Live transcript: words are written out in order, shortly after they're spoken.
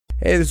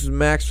Hey, this is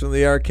Max from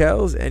the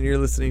Arkells, and you're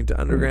listening to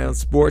Underground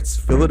Sports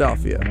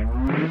Philadelphia.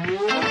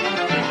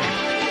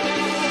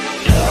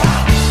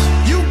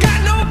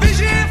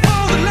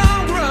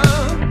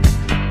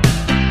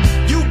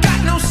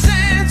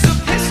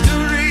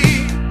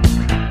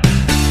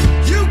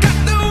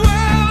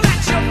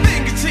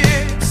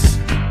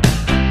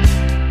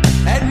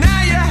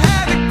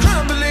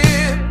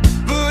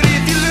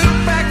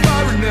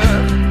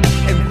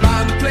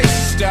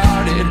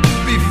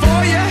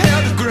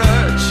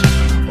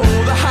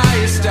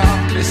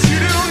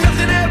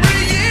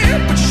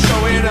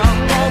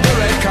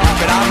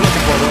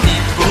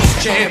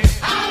 Champ.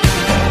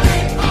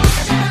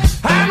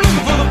 I'm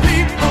looking for the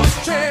people's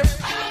champ.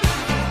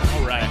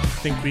 All right, I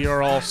think we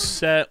are all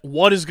set.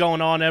 What is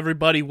going on,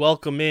 everybody?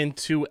 Welcome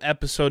into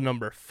episode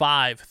number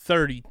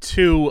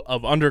 532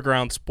 of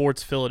Underground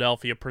Sports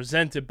Philadelphia,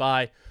 presented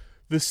by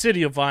the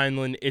City of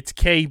Vineland. It's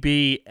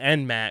KB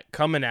and Matt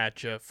coming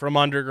at you from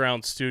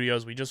Underground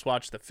Studios. We just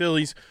watched the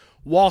Phillies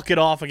walk it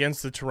off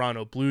against the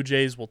Toronto Blue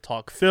Jays. We'll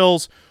talk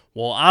Phils.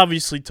 We'll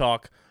obviously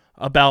talk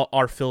about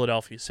our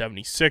Philadelphia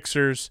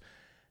 76ers.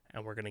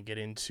 And we're going to get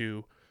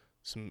into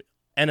some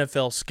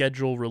NFL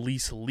schedule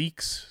release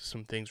leaks,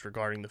 some things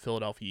regarding the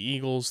Philadelphia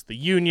Eagles, the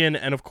Union,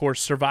 and, of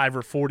course,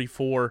 Survivor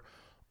 44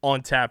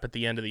 on tap at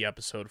the end of the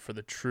episode for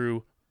the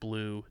true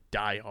blue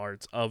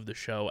diehards of the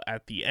show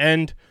at the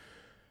end.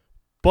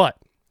 But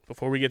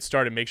before we get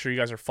started, make sure you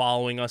guys are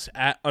following us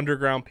at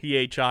Underground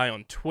PHI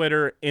on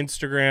Twitter,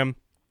 Instagram,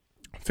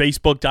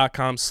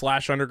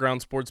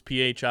 Facebook.com/Underground Sports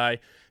PHI.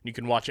 You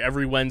can watch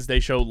every Wednesday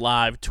show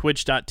live,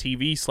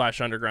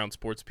 twitch.tv/Underground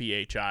Sports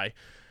PHI.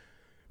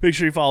 Make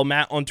sure you follow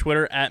Matt on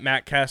Twitter at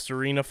Matt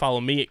Castellanos. Follow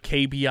me at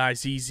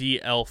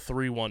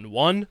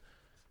KBIZZL311.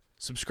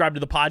 Subscribe to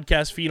the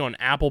podcast feed on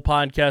Apple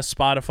Podcasts,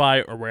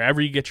 Spotify, or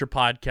wherever you get your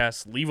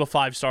podcasts. Leave a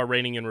 5-star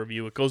rating and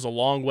review. It goes a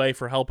long way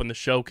for helping the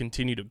show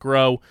continue to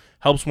grow,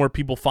 helps more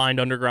people find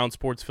Underground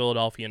Sports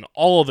Philadelphia and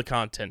all of the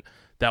content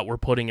that we're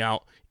putting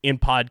out in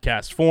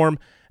podcast form.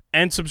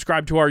 And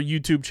subscribe to our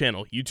YouTube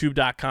channel,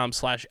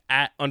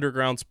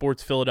 youtube.com/@Underground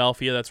Sports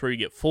Philadelphia. That's where you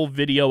get full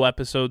video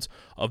episodes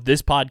of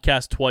this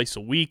podcast twice a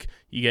week.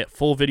 You get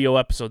full video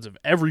episodes of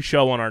every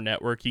show on our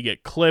network. You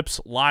get clips,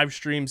 live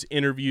streams,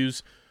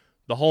 interviews,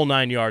 the whole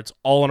 9 yards,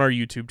 all on our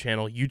YouTube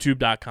channel,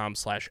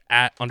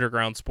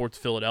 youtube.com/@Underground Sports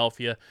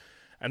Philadelphia.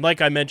 And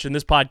like I mentioned,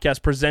 this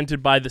podcast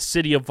presented by the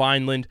City of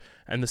Vineland,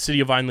 and the City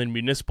of Vineland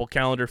Municipal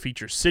Calendar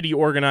features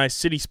city-organized,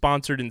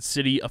 city-sponsored, and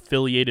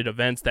city-affiliated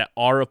events that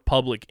are of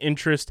public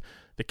interest.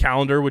 The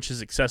calendar, which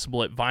is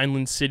accessible at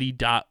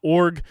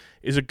vinelandcity.org,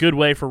 is a good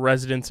way for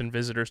residents and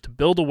visitors to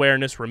build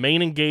awareness,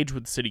 remain engaged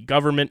with city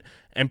government,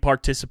 and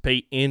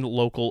participate in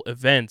local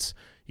events.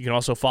 You can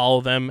also follow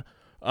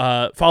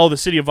the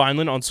City of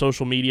Vineland on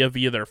social media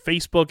via their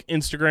Facebook,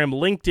 Instagram,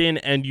 LinkedIn,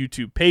 and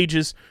YouTube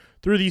pages.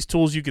 Through these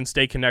tools, you can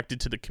stay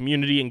connected to the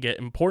community and get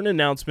important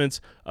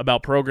announcements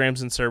about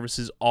programs and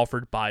services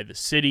offered by the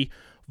city.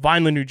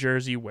 Vineland, New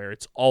Jersey, where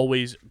it's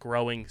always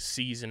growing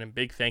season. And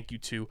big thank you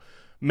to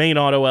Main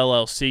Auto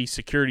LLC,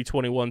 Security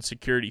 21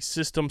 Security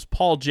Systems,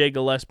 Paul J.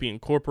 Gillespie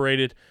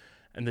Incorporated,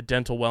 and the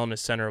Dental Wellness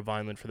Center of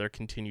Vineland for their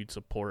continued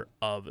support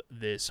of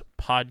this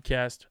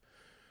podcast.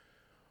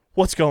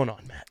 What's going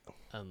on, Matt?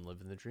 I'm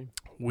living the dream.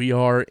 We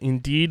are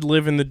indeed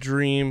living the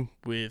dream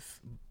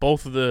with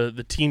both of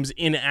the teams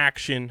in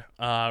action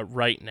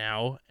right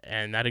now,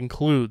 and that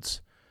includes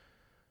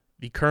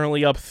the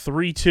currently up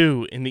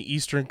 3-2 in the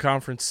Eastern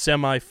Conference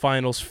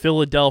semifinals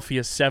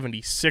Philadelphia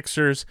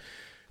 76ers.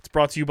 It's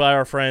brought to you by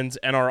our friends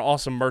and our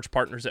awesome merch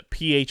partners at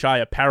PHI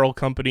Apparel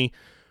Company,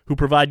 who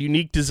provide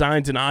unique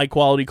designs and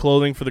high-quality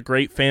clothing for the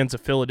great fans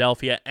of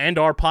Philadelphia and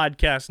our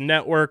podcast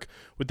network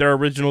with their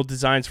original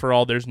designs for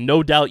all. There's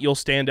no doubt you'll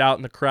stand out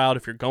in the crowd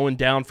if you're going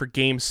down for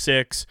Game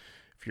 6,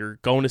 if you're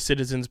going to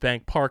Citizens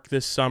Bank Park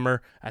this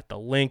summer, at the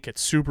Link, at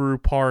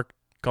Subaru Park,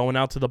 going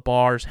out to the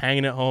bars,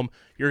 hanging at home.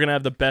 You're going to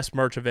have the best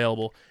merch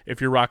available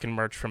if you're rocking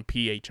merch from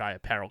PHI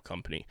Apparel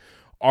Company.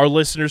 Our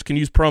listeners can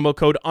use promo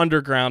code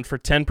UNDERGROUND for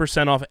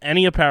 10% off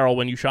any apparel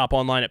when you shop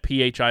online at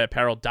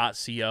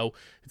phiapparel.co.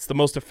 It's the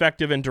most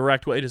effective and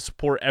direct way to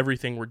support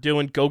everything we're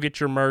doing. Go get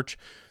your merch.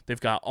 They've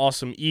got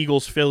awesome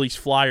Eagles, Phillies,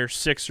 Flyers,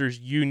 Sixers,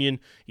 Union,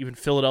 even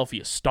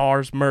Philadelphia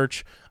Stars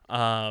merch.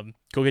 Go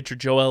get your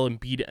Joel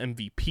Embiid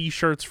MVP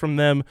shirts from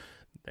them.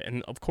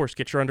 And, of course,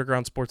 get your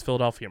Underground Sports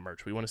Philadelphia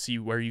merch. We want to see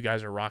where you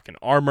guys are rocking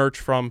our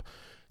merch from.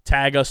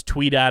 Tag us,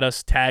 tweet at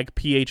us, tag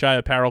PHI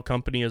Apparel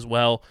Company as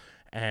well.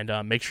 And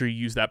make sure you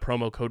use that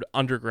promo code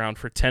UNDERGROUND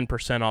for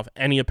 10% off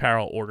any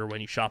apparel order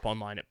when you shop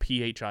online at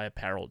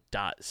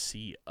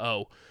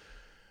phiapparel.co.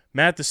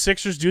 Matt, the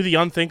Sixers do the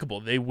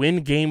unthinkable. They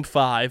win Game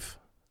 5,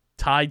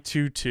 tied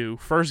 2-2.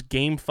 First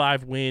Game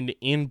 5 win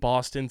in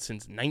Boston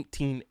since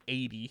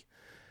 1980.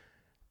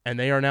 And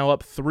they are now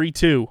up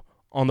 3-2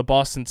 on the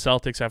Boston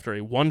Celtics after a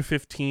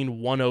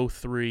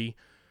 115-103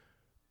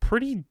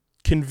 pretty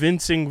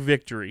convincing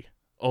victory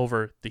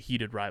over the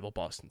heated rival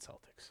Boston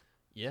Celtics.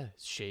 Yeah,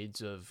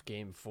 shades of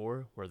Game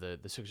 4, where the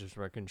Sixers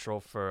were in control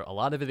for a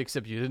lot of it,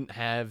 except you didn't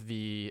have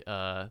the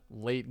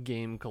late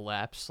game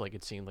collapse like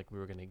it seemed like we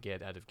were going to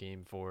get out of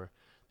Game 4.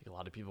 I think a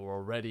lot of people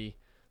were ready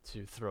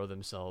to throw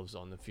themselves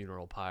on the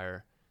funeral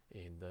pyre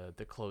in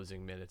the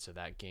closing minutes of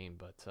that game.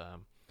 But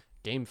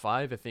Game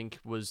 5, I think,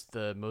 was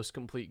the most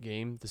complete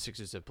game the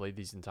Sixers have played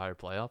these entire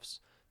playoffs.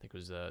 I think it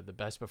was the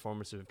best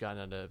performance we've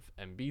gotten out of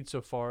Embiid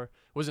so far. It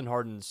wasn't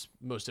Harden's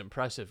most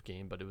impressive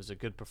game, but it was a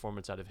good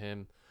performance out of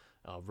him.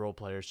 Role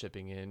players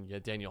chipping in. Yeah,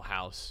 Daniel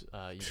House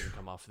even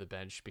come off the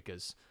bench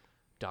because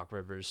Doc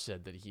Rivers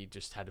said that he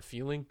just had a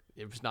feeling.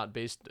 It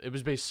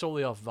was based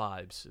solely off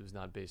vibes. It was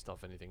not based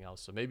off anything else.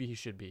 So maybe he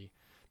should be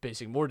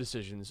basing more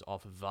decisions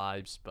off of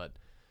vibes. But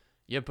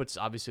yeah, it puts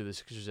obviously the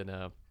Sixers in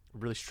a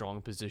really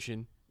strong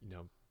position.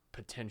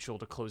 Potential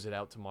to close it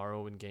out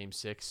tomorrow in Game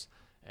 6,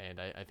 and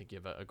I think you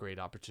have a great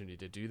opportunity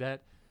to do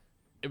that.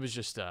 It was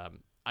just,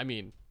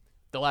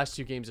 the last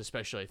two games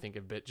especially, I think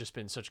have just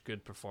been such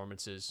good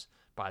performances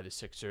by the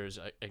Sixers.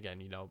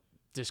 Again,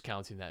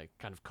 discounting that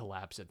kind of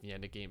collapse at the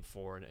end of Game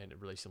 4, and it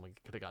really seemed like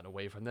it could have gotten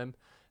away from them.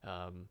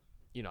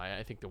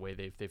 I think the way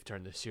they've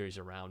turned the series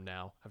around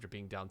now after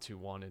being down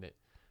 2-1, and it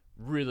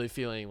really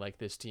feeling like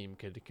this team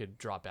could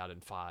drop out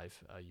in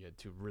 5. You had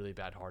two really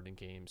bad Harden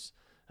games.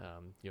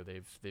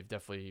 They've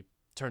definitely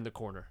turned the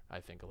corner,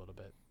 I think, a little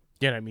bit.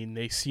 Yeah,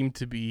 they seem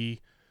to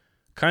be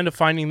kind of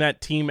finding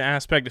that team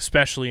aspect,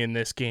 especially in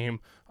this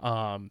game.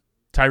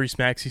 Tyrese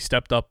Maxey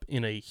stepped up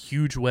in a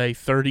huge way,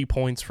 30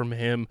 points from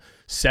him,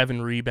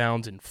 7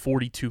 rebounds in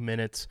 42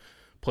 minutes,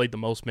 played the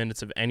most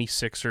minutes of any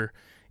Sixer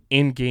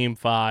in Game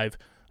 5.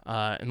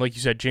 And like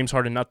you said, James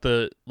Harden, not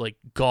the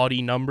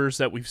gaudy numbers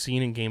that we've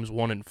seen in Games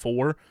 1 and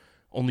 4,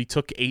 only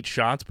took 8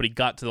 shots, but he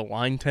got to the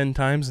line 10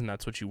 times, and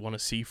that's what you want to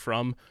see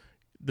from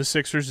the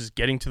Sixers, is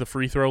getting to the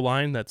free throw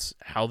line. That's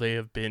how they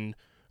have been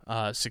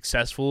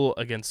successful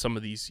against some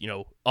of these,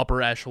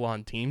 upper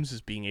echelon teams,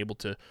 is being able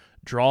to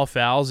draw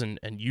fouls and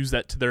use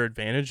that to their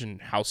advantage,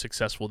 and how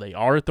successful they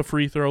are at the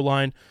free throw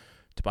line.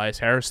 Tobias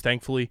Harris,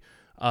 thankfully,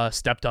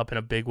 stepped up in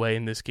a big way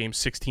in this game,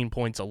 16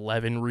 points,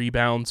 11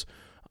 rebounds,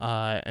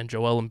 and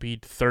Joel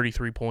Embiid,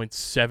 33 points,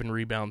 7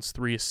 rebounds,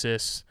 3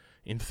 assists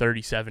in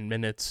 37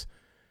 minutes.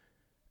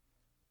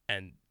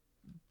 And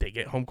they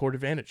get home court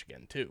advantage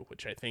again, too,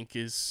 which I think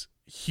is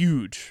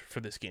huge for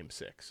this Game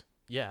 6.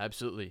 Yeah,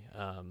 absolutely.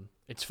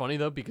 It's funny,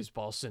 though, because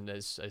Boston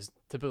has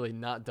typically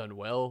not done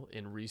well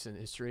in recent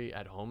history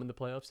at home in the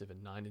playoffs. They have a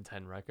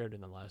 9-10 record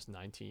in the last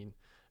 19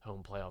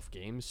 home playoff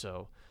games,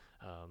 so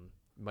it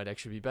might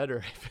actually be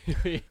better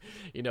if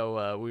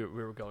we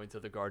were going to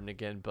the Garden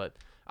again. But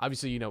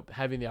obviously,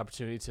 having the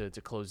opportunity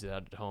to close it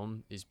out at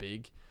home is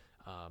big.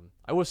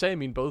 I will say,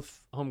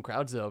 both home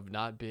crowds, though, have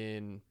not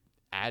been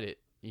at it,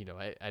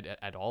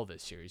 at all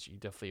this series. You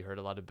definitely heard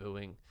a lot of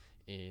booing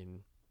in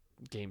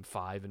Game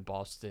 5 in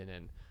Boston,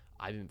 and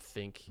I didn't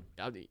think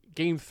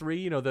Game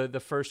 3, the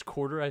first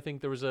quarter, I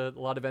think there was a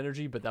lot of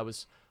energy, but that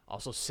was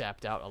also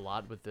sapped out a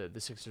lot with the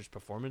Sixers'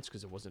 performance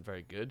because it wasn't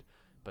very good.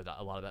 But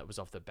a lot of that was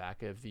off the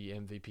back of the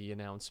MVP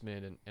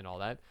announcement and all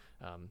that.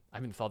 I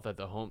haven't thought that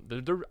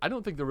I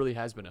don't think there really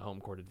has been a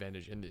home court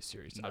advantage in this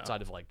series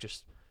outside of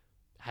just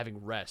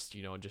having rest,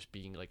 and just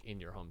being in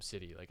your home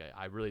city.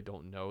 I really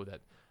don't know that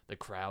the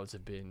crowds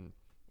have been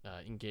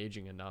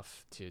engaging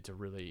enough to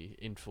really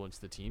influence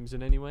the teams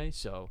in any way.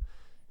 So,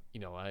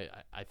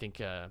 I think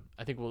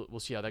we'll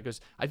see how that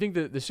goes. I think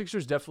the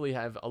Sixers definitely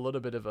have a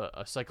little bit of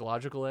a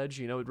psychological edge.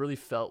 It really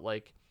felt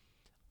like,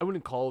 I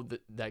wouldn't call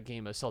that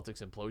game a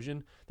Celtics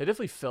implosion. They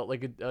definitely felt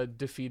like a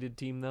defeated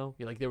team, though.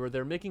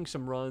 They're making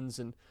some runs,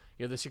 and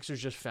the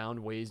Sixers just found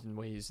ways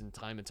and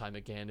time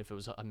again, if it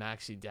was a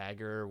maxi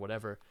dagger or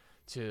whatever,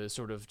 to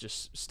sort of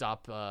just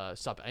stop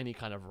any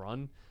kind of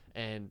run.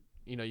 And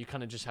you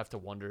kind of just have to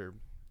wonder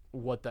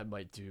what that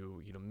might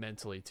do,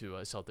 mentally to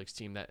a Celtics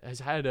team that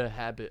has had a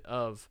habit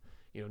of,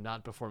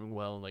 not performing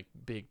well in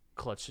big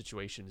clutch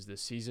situations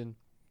this season.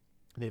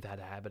 They've had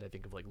a habit, I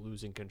think, of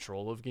losing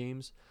control of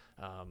games.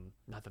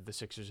 Not that the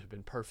Sixers have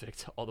been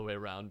perfect all the way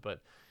around,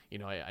 but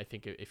I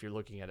think if you're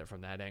looking at it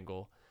from that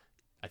angle,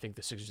 I think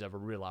the Sixers have a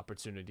real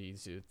opportunity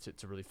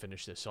to really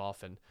finish this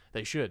off, and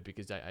they should,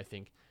 because I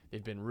think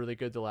they've been really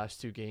good the last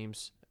 2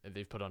 games.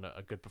 They've put on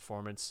a good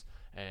performance,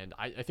 and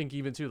I think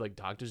even too,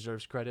 Doc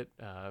deserves credit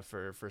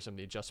for some of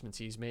the adjustments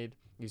he's made.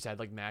 He's had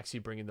Maxey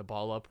bringing the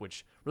ball up,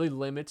 which really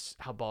limits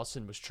how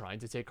Boston was trying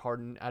to take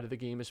Harden out of the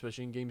game,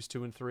 especially in games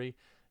 2 and 3.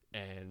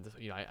 And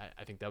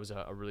I think that was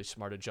a really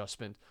smart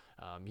adjustment.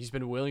 He's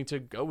been willing to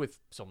go with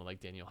someone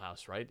like Daniel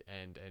House, right,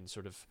 and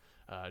sort of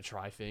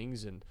try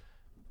things. And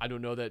I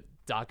don't know that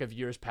Doc of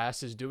years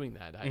past is doing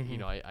that.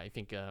 I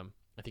think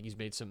he's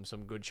made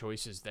some good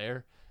choices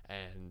there.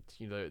 And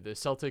the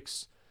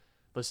Celtics,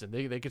 listen,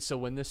 they could still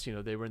win this.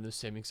 They were in the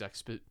same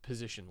exact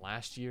position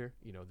last year.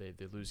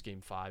 They lose Game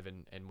 5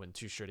 and win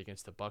 2 straight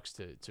against the Bucks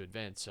to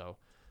advance. So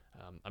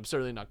I'm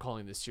certainly not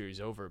calling this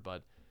series over,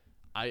 but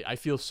I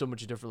feel so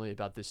much differently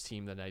about this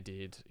team than I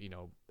did,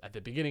 at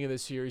the beginning of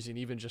this series and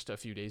even just a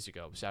few days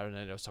ago. Saturday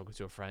night, I was talking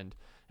to a friend,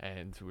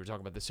 and we were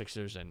talking about the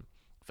Sixers, and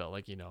felt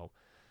like,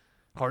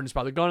 Harden's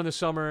probably gone in the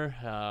summer.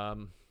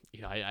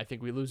 I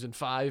think we lose in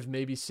 5,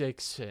 maybe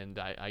 6, and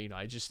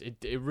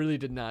it really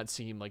did not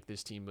seem like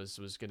this team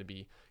was going to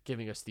be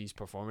giving us these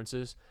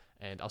performances.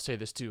 And I'll say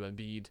this too,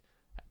 Embiid,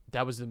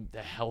 that was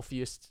the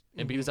healthiest.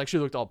 Embiid has actually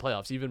looked all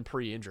playoffs, even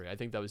pre-injury. I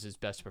think that was his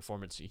best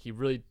performance. He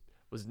really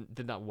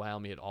did not wow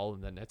me at all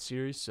in the Nets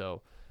series.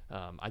 So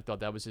I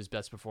thought that was his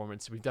best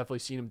performance. We've definitely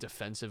seen him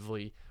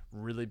defensively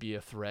really be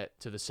a threat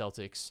to the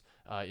Celtics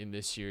in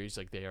this series.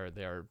 Like they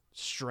are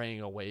straying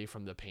away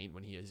from the paint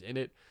when he is in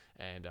it.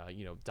 And,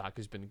 Doc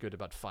has been good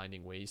about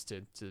finding ways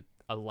to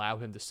allow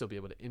him to still be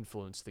able to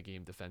influence the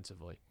game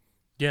defensively.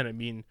 Yeah, and I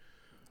mean,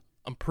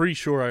 I'm pretty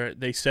sure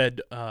they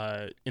said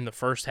in the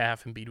first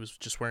half, Embiid was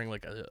just wearing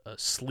like a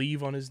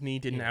sleeve on his knee,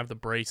 didn't have the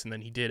brace, and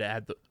then he did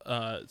add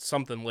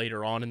something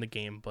later on in the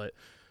game. But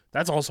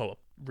that's also a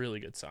really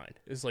good sign.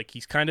 It's like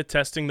he's kind of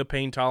testing the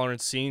pain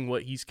tolerance, seeing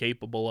what he's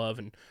capable of,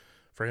 and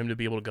for him to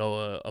be able to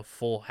go a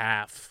full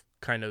half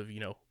kind of,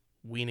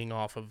 weaning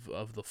off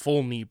of the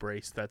full knee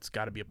brace, that's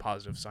got to be a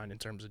positive sign in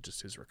terms of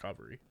just his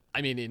recovery.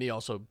 I mean, and he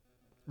also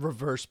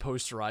reverse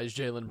posterized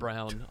Jaylen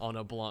Brown on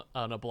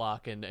a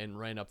block and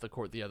ran up the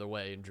court the other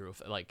way and drew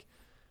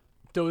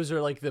those are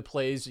like the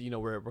plays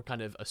we're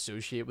kind of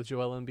associate with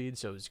Joel Embiid,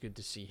 so it's good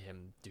to see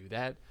him do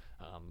that.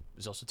 It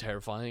was also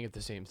terrifying at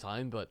the same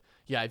time, but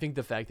yeah, I think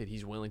the fact that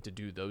he's willing to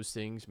do those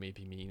things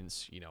maybe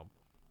means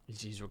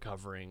he's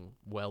recovering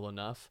well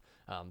enough.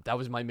 That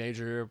was my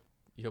major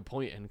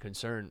point and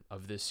concern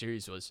of this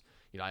series was,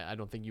 I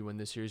don't think you win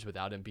this series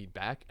without Embiid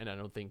back, and I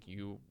don't think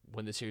you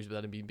win this series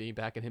without Embiid being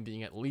back and him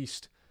being at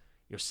least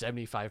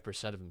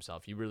 75% of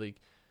himself. You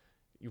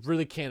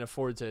really can't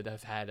afford to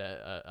have had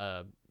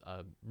a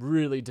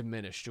really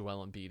diminished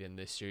Joel Embiid in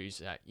this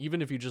series.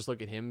 Even if you just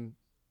look at him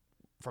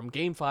from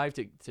Game 5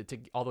 to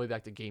all the way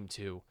back to Game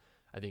 2,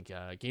 I think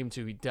Game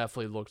 2 he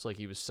definitely looked like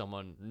he was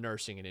someone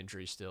nursing an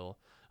injury still.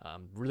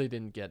 Really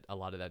didn't get a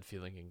lot of that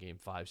feeling in Game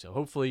 5. So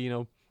hopefully,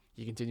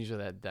 he continues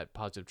with that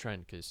positive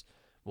trend, because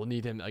we'll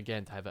need him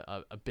again to have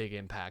a big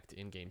impact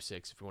in Game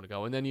 6 if you want to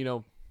go. And then,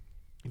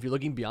 if you're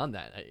looking beyond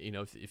that,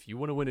 if you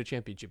want to win a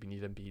championship, you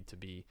need Embiid to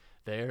be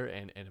there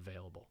and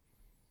available.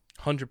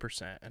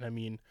 100%. And I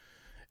mean,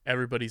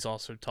 everybody's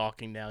also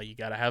talking now. You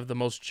got to have the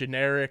most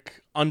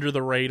generic, under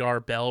the radar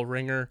bell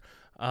ringer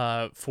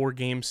for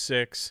Game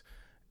 6,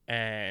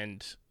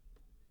 and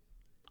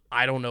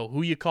I don't know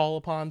who you call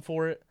upon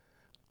for it,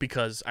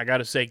 because I got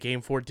to say,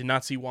 Game 4 did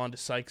not see Wanda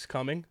Sykes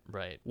coming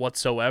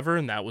whatsoever,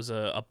 and that was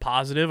a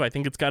positive. I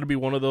think it's got to be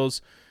one of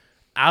those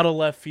out of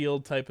left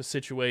field type of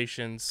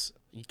situations.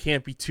 You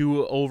can't be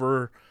too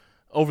over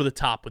the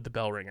top with the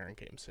bell ringer in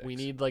Game 6. We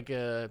need like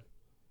a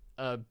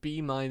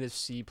B-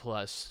 C+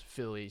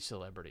 Philly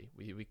celebrity.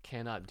 We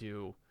cannot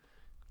do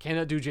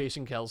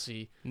Jason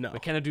Kelsey. No. We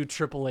cannot do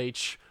Triple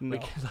H. No.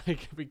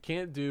 We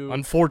can't do.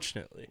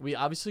 Unfortunately, we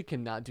obviously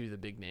cannot do the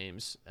big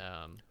names.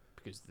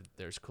 Because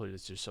there's clearly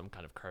just some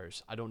kind of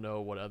curse. I don't know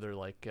what other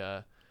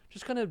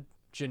just kind of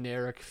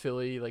generic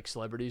Philly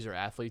celebrities or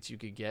athletes you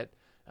could get,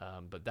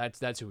 but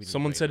that's who we need.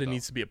 Someone said it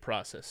needs to be a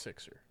process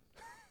Sixer.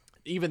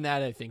 Even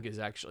that I think is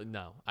actually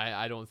no.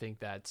 I don't think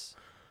that's.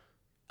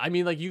 I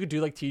mean, you could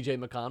do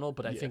TJ McConnell,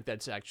 but I think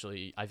that's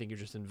actually I think you're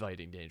just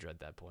inviting danger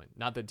at that point.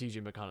 Not that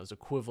TJ McConnell is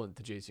equivalent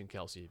to Jason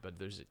Kelsey, but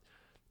there's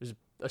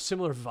a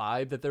similar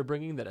vibe that they're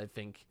bringing that I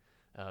think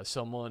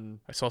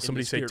someone. I saw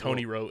somebody say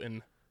Tony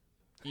Roten.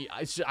 Yeah,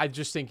 I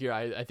just think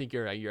I think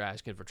you're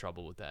asking for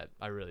trouble with that.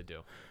 I really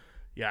do.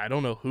 Yeah, I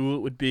don't know who it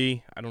would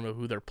be. I don't know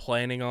who they're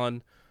planning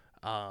on.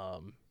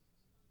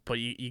 But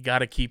you got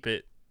to keep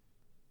it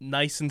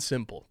nice and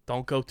simple.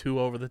 Don't go too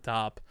over the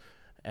top,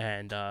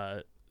 and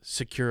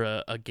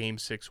secure a Game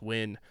 6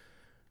 win.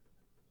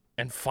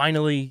 And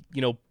finally,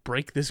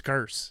 break this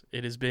curse.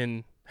 It has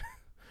been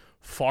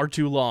far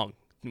too long.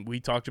 We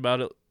talked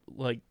about it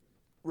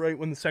right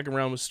when the second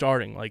round was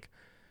starting.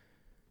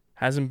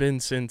 Hasn't been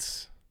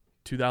since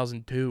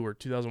 2002 or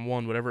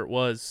 2001, whatever it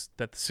was,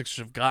 that the Sixers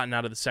have gotten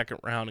out of the second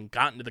round and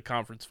gotten to the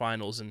conference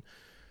finals. And,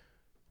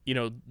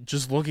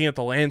 just looking at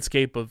the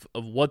landscape of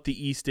what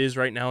the East is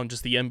right now and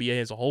just the NBA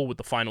as a whole with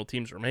the final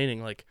teams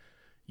remaining,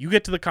 you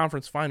get to the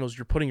conference finals,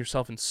 you're putting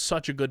yourself in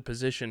such a good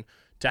position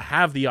to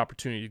have the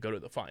opportunity to go to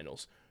the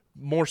finals,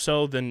 more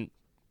so than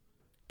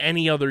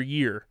any other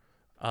year,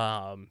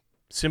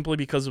 simply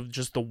because of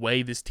just the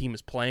way this team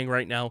is playing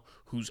right now,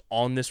 who's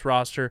on this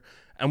roster.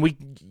 And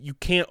you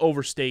can't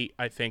overstate,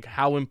 I think,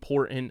 how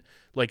important,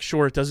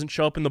 sure, it doesn't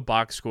show up in the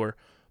box score,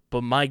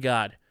 but my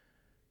God,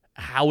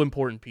 how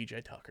important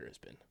PJ Tucker has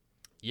been.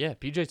 Yeah,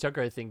 PJ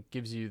Tucker, I think,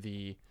 gives you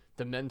the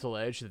mental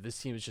edge that this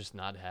team has just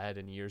not had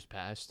in years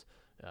past.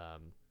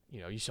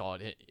 You saw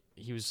it.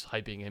 He was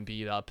hyping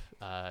Embiid up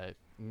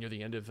near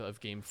the end of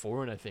Game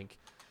 4, and I think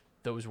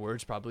those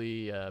words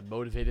probably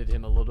motivated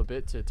him a little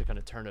bit to kind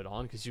of turn it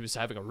on, because he was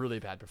having a really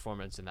bad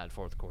performance in that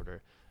fourth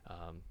quarter.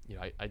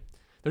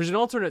 There's an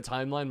alternate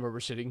timeline where we're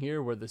sitting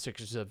here where the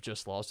Sixers have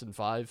just lost in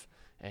 5,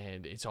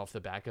 and it's off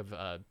the back of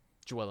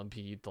Joel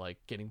Embiid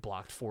getting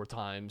blocked 4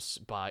 times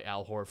by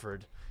Al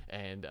Horford,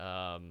 and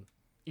on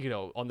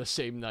the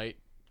same night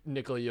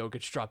Nikola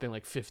Jokic dropping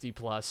like 50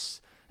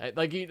 plus.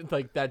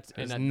 Like that's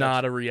It's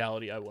not a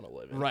reality I want to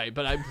live in. right.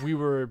 But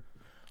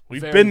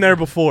we've been there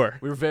before.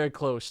 We were very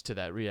close to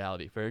that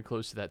reality, very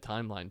close to that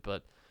timeline.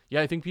 But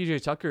yeah, I think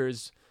PJ Tucker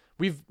is.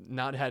 We've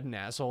not had an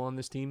asshole on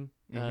this team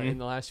in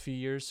the last few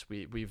years.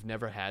 We've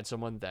never had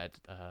someone that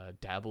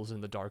dabbles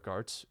in the dark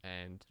arts,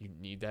 and you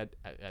need that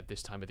at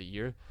this time of the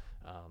year.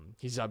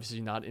 He's obviously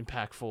not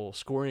impactful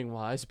scoring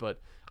wise, but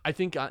I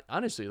think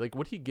honestly, like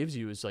what he gives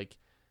you is like,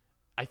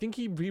 I think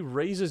he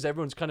raises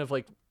everyone's kind of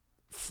like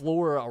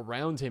floor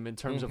around him in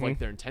terms of like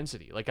their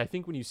intensity. Like I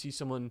think when you see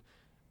someone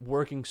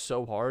working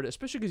so hard,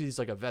 especially because he's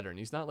like a veteran,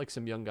 he's not like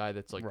some young guy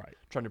that's like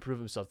trying to prove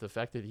himself. The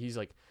fact that he's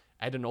like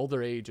at an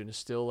older age and is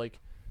still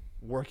like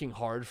working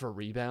hard for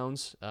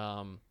rebounds,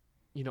 and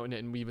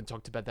we even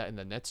talked about that in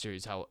the Nets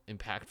series, how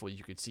impactful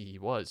you could see he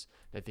was.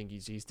 I think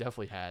he's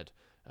definitely had,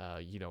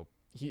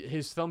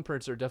 his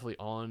thumbprints are definitely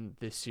on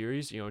this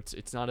series.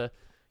 It's not a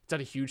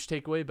huge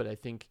takeaway, but I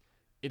think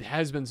it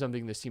has been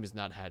something this team has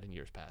not had in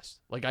years past.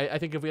 Like I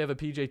think if we have a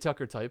PJ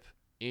Tucker type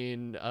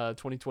in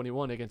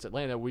 2021 against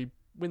Atlanta, we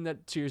win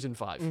that series in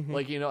 5.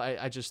 Like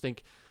I just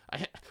think.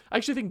 I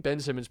actually think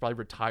Ben Simmons probably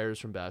retires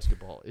from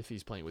basketball if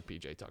he's playing with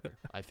PJ Tucker.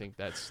 I think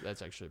that's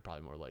actually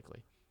probably more likely.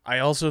 I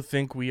also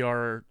think we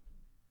are,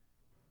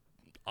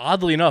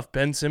 oddly enough,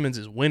 Ben Simmons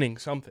is winning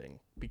something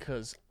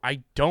because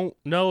I don't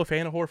know if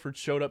Anna Horford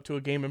showed up to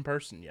a game in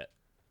person yet.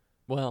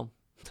 Well,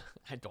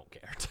 I don't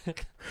care.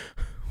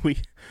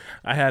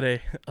 I had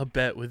a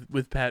bet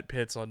with Pat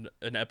Pitts on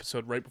an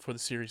episode right before the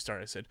series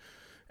started. I said,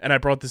 and I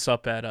brought this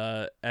up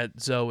at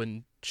Zoe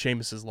and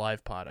Seamus's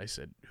live pod. I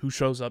said, who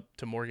shows up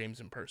to more games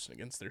in person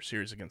against their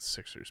series against the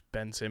Sixers,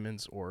 Ben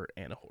Simmons or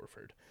Anna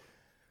Horford?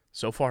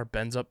 So far,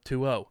 Ben's up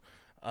 2-0.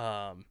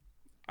 I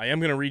am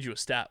going to read you a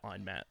stat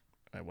line, Matt.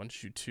 I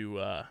want you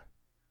to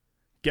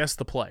guess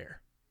the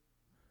player.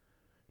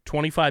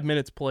 25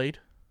 minutes played,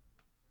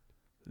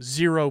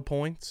 0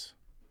 points,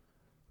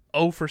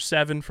 0 for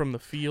 7 from the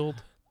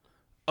field,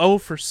 0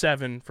 for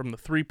 7 from the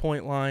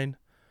three-point line,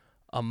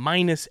 a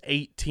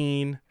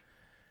 -18,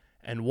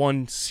 and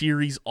 1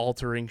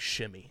 series-altering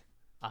shimmy.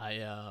 I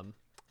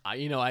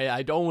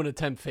don't want to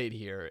tempt fate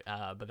here,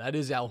 but that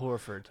is Al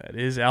Horford. That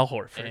is Al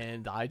Horford.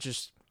 And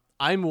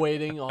I'm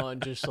waiting on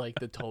just like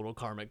the total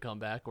karmic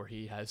comeback where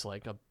he has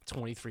like a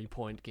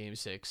 23-point game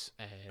 6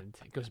 and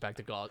it goes back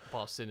to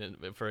Boston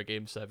for a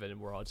game 7, and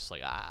we're all just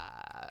like,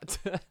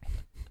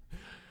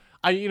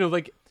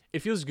 it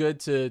feels good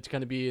to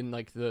kind of be in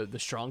like the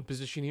strong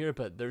position here,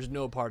 but there's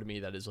no part of me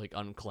that is like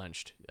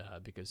unclenched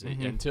because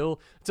until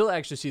I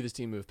actually see this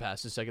team move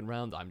past the second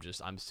round,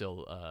 I'm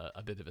still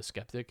a bit of a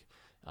skeptic.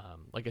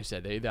 Like I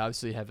said, they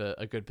obviously have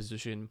a good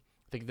position.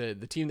 I think the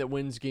team that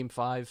wins Game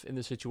 5 in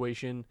this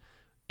situation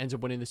ends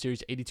up winning the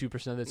series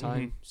 82% of the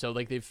time. So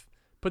like they've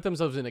put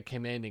themselves in a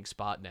commanding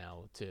spot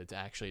now to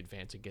actually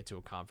advance and get to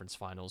a conference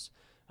finals.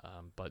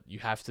 But you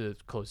have to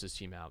close this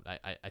team out.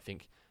 I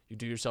think you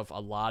do yourself a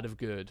lot of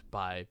good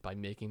by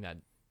making that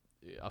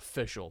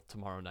official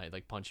tomorrow night,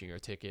 like punching your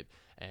ticket.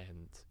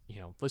 And,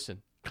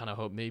 listen, kind of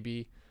hope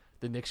maybe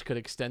the Knicks could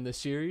extend the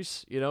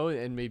series,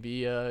 and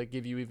maybe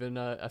give you even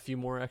a few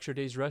more extra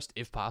days rest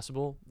if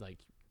possible. Like,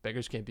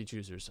 beggars can't be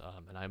choosers.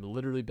 And I'm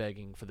literally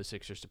begging for the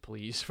Sixers to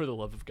please, for the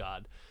love of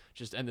God,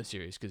 just end the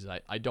series because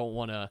I don't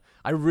want to.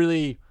 I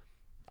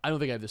don't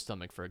think I have the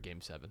stomach for a Game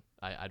 7.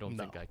 I don't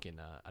think I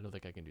can. I don't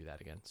think I can do that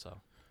again.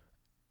 So.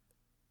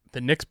 The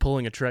Knicks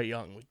pulling a Trae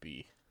Young would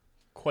be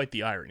quite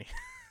the irony.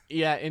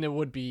 Yeah, and it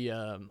would be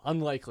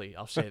unlikely.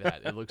 I'll say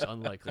that. It looks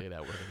unlikely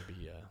that we're going to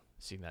be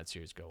seeing that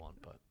series go on.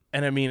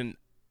 And I mean,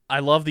 I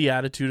love the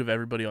attitude of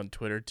everybody on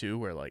Twitter too,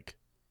 where like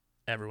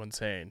everyone's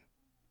saying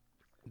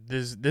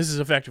this is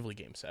effectively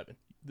Game 7.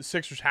 The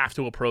Sixers have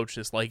to approach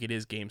this like it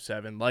is Game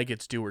 7, like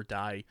it's do or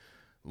die.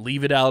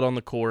 Leave it out on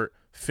the court,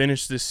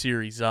 finish this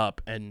series up,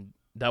 and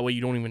that way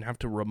you don't even have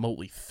to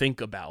remotely think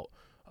about,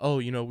 oh,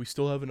 we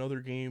still have another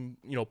game,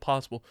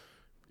 possible.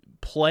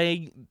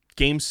 Play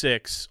Game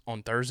 6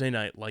 on Thursday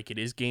night like it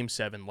is Game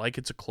 7, like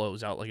it's a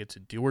closeout, like it's a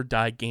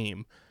do-or-die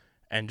game,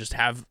 and just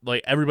have,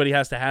 like, everybody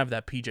has to have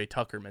that PJ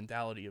Tucker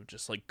mentality of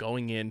just, like,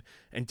 going in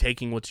and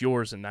taking what's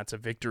yours, and that's a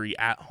victory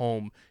at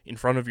home in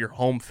front of your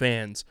home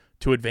fans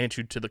to advance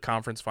you to the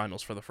conference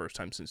finals for the first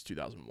time since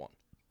 2001.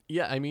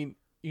 Yeah, I mean,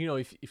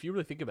 if you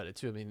really think about it,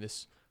 too, I mean,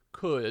 this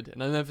could,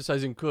 and I'm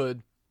emphasizing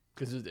could,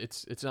 because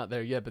it's not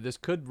there yet, but this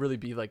could really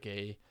be like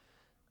a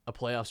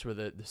playoffs where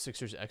the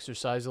Sixers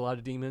exercise a lot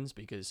of demons,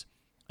 because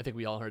I think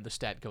we all heard the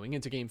stat going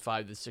into Game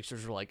 5, the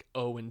Sixers were like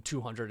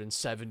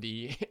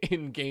 0-270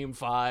 in Game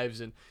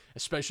 5s, and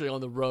especially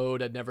on the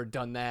road, had never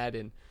done that,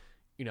 and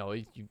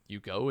you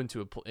go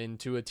into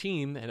a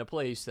team and a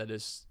place that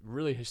has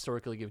really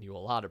historically given you a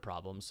lot of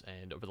problems,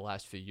 and over the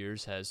last few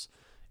years has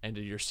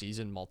ended your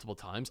season multiple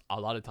times, a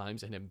lot of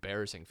times in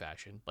embarrassing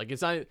fashion. Like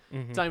it's not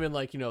even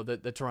like,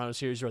 the Toronto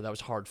series where that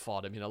was hard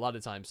fought. I mean, a lot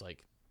of times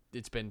like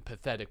it's been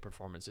pathetic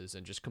performances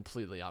and just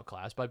completely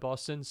outclassed by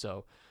Boston.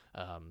 So,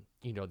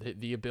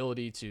 the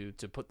ability to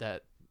put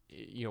that,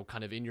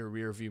 kind of in your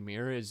rear view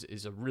mirror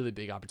is a really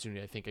big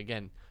opportunity, I think,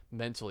 again,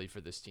 mentally for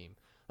this team.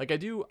 Like I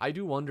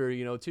do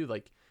wonder, too,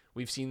 like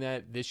we've seen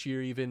that this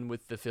year even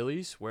with the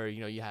Phillies where,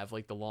 you have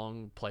like the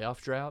long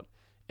playoff drought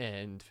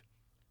and,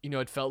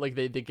 it felt like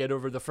they get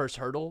over the first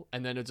hurdle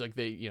and then it's like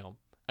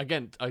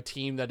again, a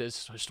team that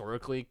has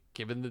historically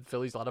given the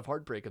Phillies a lot of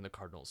heartbreak in the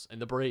Cardinals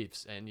and the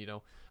Braves. And,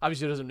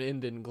 obviously it doesn't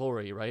end in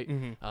glory, right?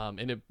 Mm-hmm.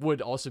 And it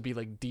would also be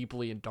like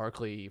deeply and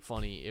darkly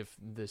funny if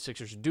the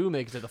Sixers do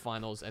make it to the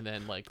finals and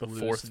then like The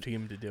fourth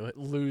team to do it.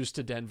 lose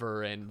to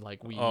Denver and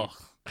like we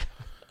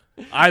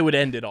I would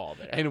end it all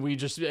there. and we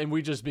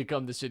just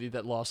become the city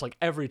that lost like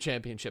every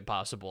championship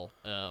possible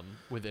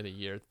within a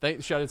year.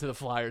 Shout out to the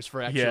Flyers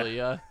for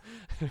actually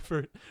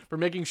for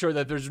making sure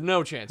that there's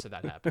no chance of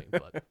that happening.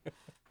 But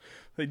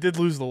They did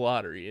lose the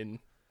lottery in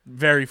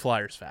very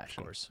Flyers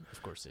fashion.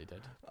 of course they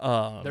did.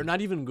 Um, They're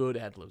not even good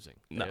at losing.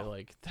 No. They're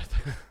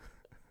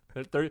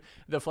like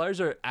the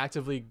Flyers are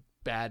actively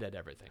bad at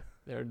everything.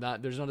 They're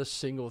not. There's not a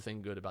single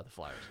thing good about the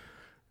Flyers.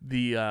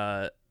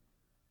 the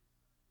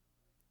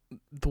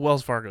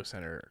Wells Fargo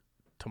Center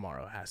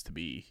tomorrow has to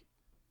be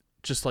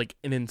just like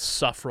an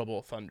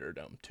insufferable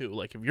Thunderdome too.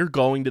 Like if you're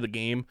going to the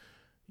game,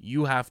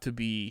 you have to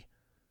be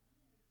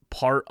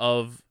part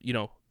of,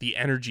 the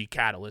energy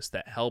catalyst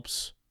that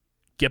helps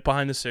get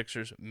behind the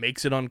Sixers,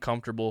 makes it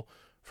uncomfortable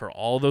for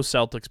all those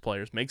Celtics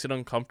players, makes it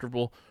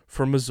uncomfortable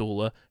for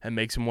Missoula, and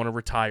makes him want to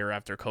retire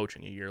after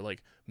coaching a year.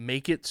 Like,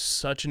 make it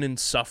such an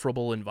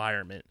insufferable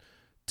environment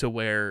to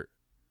where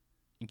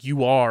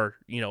you are,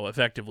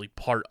 effectively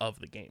part of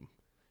the game.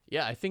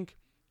 Yeah, I think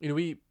when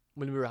we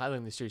were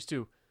highlighting the series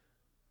too,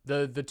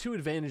 the two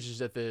advantages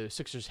that the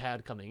Sixers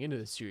had coming into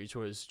the series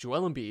was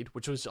Joel Embiid,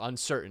 which was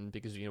uncertain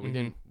because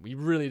we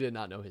really did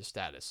not know his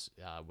status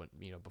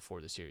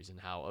before the series and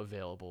how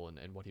available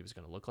and what he was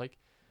going to look like.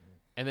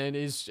 And then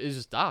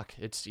is Doc.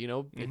 It's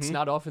it's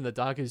not often that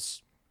Doc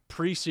is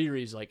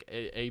pre-series like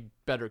a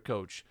better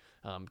coach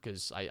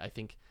because I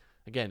think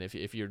again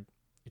if you're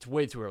it's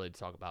way too early to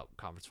talk about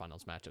conference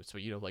finals matchups,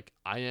 but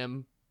I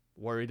am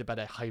worried about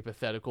a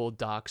hypothetical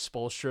Doc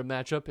Spoelstra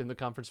matchup in the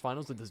conference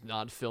finals. That does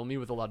not fill me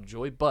with a lot of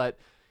joy, but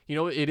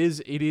it is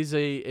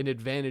an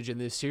advantage in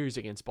this series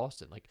against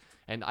Boston.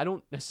 And I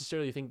don't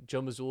necessarily think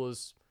Joe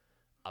Mazzulla's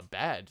a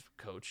bad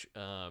coach.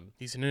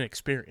 He's an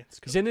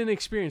inexperienced coach. He's an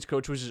inexperienced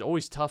coach, which is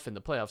always tough in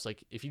the playoffs.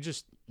 Like if you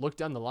just look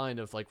down the line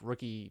of like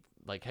rookie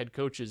like head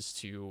coaches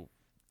to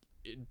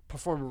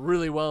perform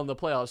really well in the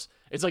playoffs,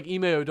 it's like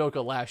Ime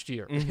Udoka last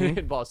year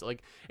in Boston.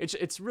 Like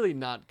it's really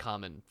not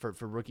common for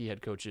rookie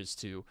head coaches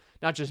to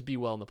not just be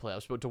well in the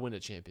playoffs, but to win a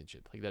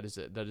championship. Like that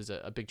is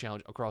a big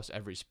challenge across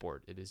every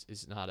sport. It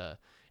is not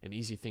an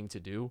easy thing to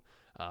do.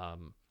 I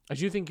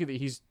do think that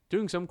he's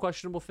doing some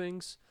questionable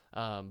things,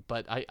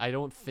 but I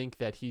don't think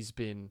that he's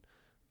been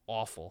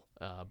awful.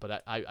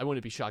 But I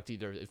wouldn't be shocked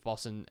either if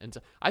Boston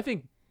I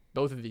think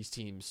both of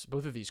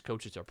these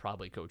coaches are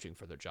probably coaching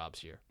for their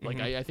jobs here. Like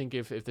I think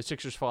if the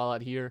Sixers fall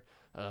out here,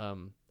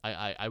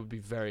 I would be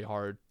very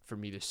hard for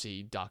me to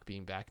see Doc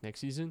being back next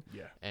season.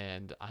 Yeah.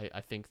 And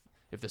I think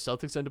if the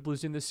Celtics end up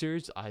losing this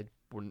series, I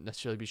wouldn't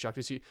necessarily be shocked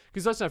to see,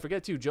 because let's not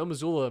forget too, Joe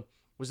Mazzulla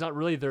was not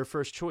really their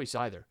first choice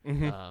either.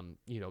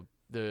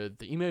 The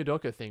Ime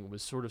Udoka thing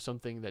was sort of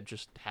something that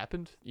just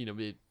happened.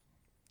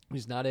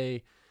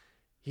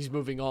 He's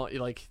moving on.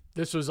 Like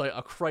this was like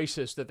a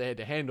crisis that they had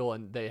to handle,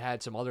 and they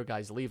had some other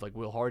guys leave. Like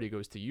Will Hardy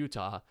goes to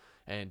Utah,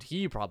 and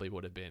he probably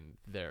would have been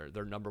their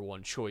number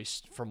one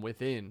choice from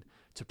within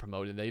to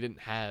promote, and they didn't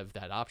have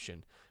that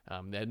option.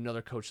 They had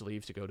another coach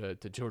leave to go to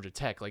Georgia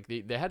Tech. Like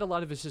they had a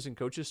lot of assistant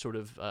coaches sort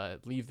of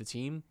leave the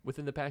team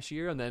within the past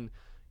year, and then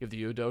you have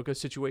the Udoka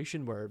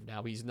situation where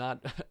now he's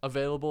not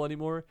available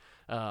anymore.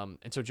 And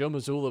so Joe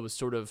Mazzulla was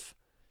sort of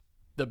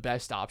the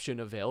best option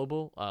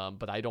available,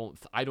 but I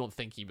don't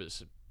think he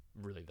was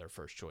really their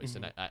first choice.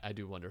 And I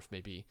do wonder if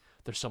maybe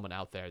there's someone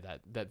out there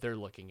that they're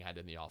looking at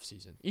in the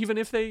offseason, even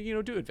if they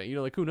do advance,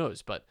 like who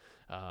knows. But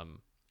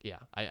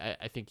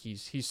I think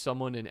he's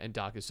someone, and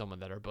Doc is someone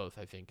that are both,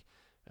 I think,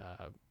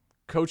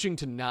 coaching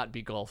to not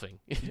be golfing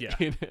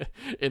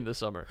in the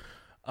summer.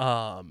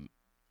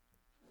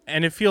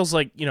 And it feels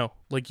like,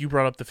 like you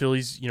brought up the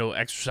Phillies,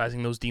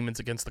 exercising those demons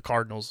against the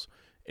Cardinals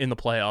in the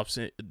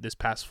playoffs this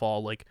past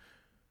fall. Like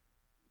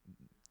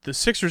the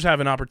Sixers have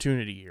an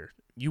opportunity here.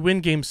 You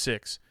win game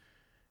 6.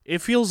 It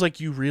feels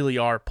like you really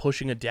are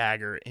pushing a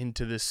dagger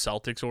into this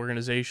Celtics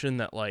organization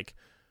that, like,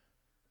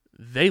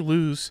 they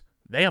lose.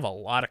 They have a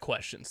lot of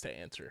questions to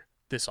answer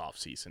this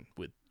offseason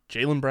with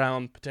Jaylen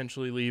Brown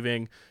potentially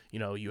leaving.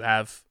 You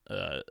have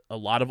a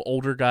lot of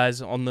older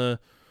guys on the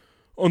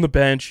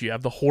bench. You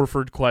have the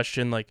Horford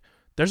question. Like,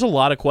 there's a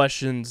lot of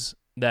questions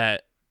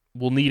that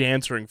will need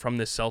answering from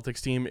this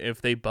Celtics team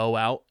if they bow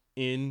out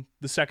in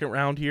the second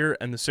round here,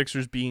 and the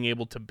Sixers being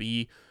able to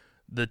be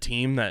the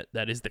team that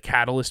is the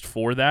catalyst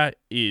for that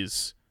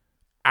is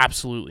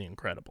absolutely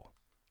incredible.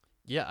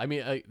 Yeah, I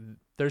mean,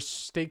 there's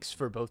stakes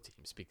for both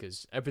teams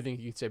because everything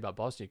you can say about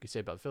Boston, you can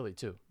say about Philly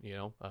too.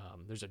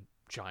 There's a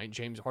giant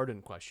James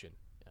Harden question.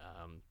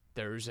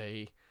 There's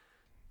a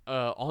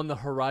on the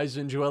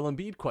horizon Joel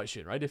Embiid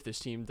question, right? If this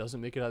team doesn't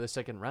make it out of the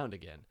second round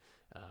again,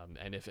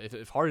 And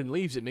if Harden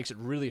leaves, it makes it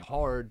really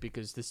hard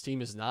because this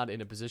team is not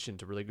in a position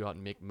to really go out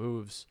and make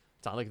moves.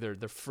 It's not like they're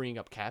freeing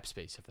up cap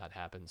space if that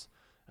happens.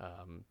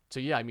 So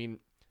yeah, I mean,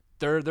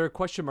 there are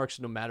question marks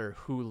no matter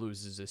who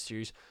loses this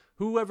series.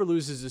 Whoever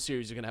loses this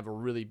series is going to have a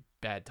really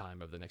bad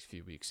time over the next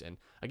few weeks. And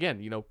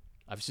again,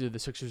 obviously the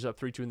Sixers up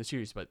 3-2 in the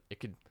series, but it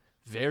could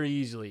very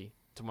easily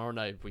tomorrow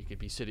night we could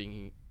be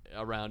sitting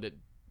around it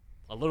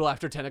a little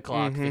after 10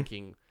 o'clock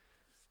thinking,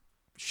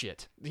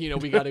 shit,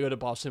 we got to go to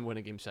Boston and win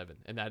a game 7.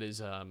 And that is,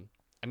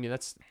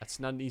 that's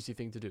not an easy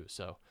thing to do.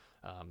 So,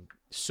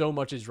 so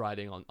much is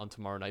riding on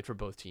tomorrow night for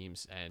both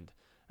teams. And,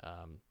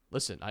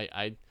 listen,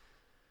 I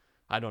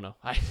don't know.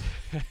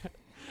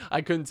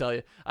 I couldn't tell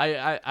you.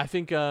 I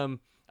think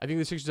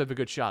the Sixers have a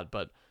good shot,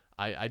 but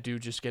I do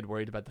just get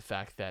worried about the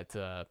fact that,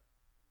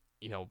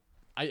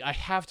 I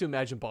have to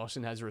imagine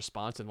Boston has a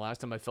response. And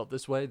last time I felt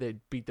this way, they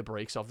beat the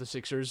brakes off the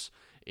Sixers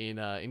in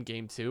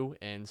game 2.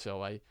 And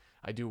so I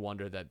do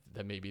wonder that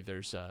maybe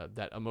there's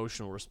that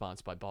emotional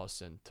response by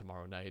Boston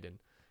tomorrow night, and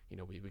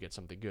we get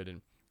something good,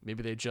 and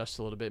maybe they adjust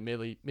a little bit.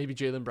 Maybe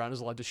Jaylen Brown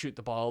is allowed to shoot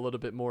the ball a little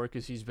bit more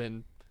because he's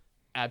been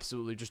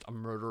absolutely just a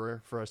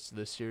murderer for us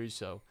this series.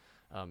 So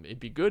it'd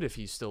be good if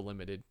he's still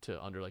limited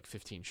to under like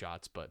 15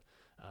 shots. But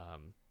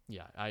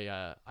yeah,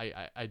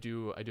 I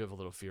do have a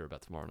little fear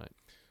about tomorrow night.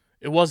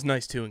 It was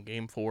nice too in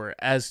game 4,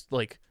 as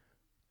like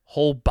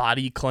whole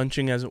body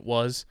clenching as it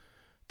was,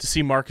 to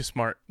see Marcus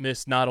Smart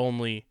miss not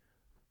only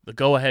the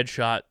go-ahead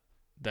shot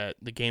that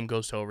the game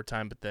goes to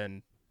overtime, but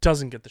then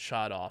doesn't get the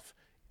shot off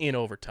in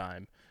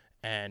overtime,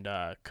 and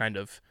kind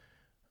of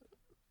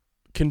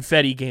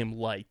confetti game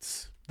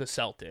lights the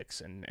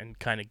Celtics and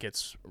kind of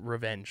gets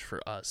revenge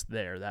for us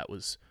there. That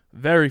was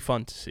very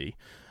fun to see.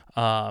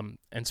 And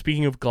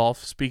speaking of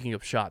golf, speaking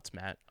of shots,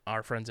 Matt,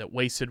 our friends at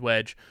Wasted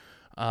Wedge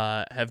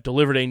have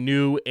delivered a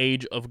new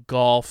age of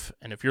golf,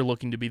 and if you're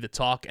looking to be the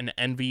talk and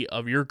envy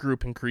of your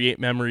group and create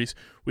memories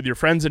with your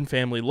friends and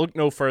family, look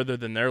no further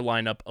than their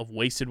lineup of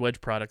Wasted Wedge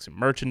products and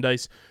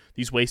merchandise.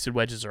 These Wasted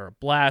Wedges are a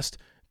blast.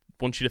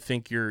 I want you to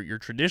think your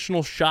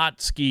traditional shot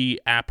ski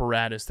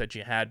apparatus that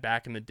you had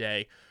back in the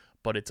day,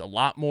 but it's a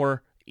lot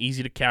more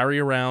easy to carry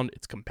around.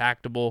 It's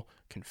compactable,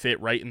 can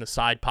fit right in the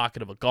side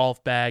pocket of a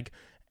golf bag,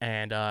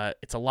 and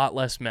it's a lot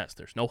less mess.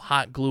 There's no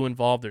hot glue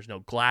involved. There's no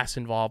glass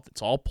involved.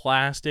 It's all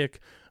plastic,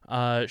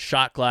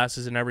 shot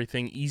glasses and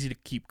everything, easy to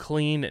keep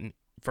clean, and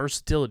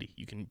versatility.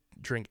 You can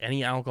drink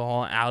any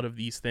alcohol out of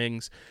these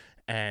things,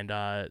 and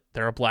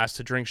they're a blast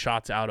to drink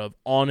shots out of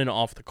on and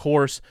off the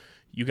course.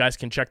 You guys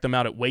can check them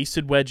out at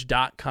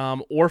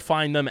wastedwedge.com or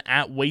find them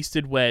at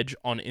Wasted Wedge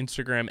on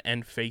Instagram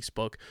and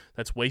Facebook.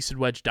 That's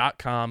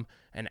wastedwedge.com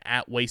and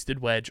at Wasted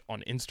Wedge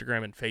on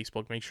Instagram and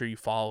Facebook. Make sure you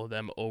follow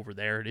them over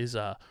there. It is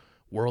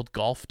World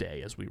Golf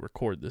Day as we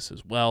record this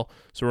as well.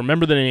 So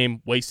remember the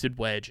name,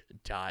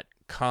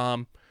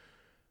 wastedwedge.com.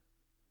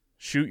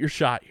 Shoot your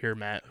shot here,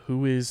 Matt.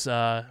 Who's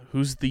the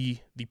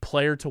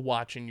player to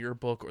watch in your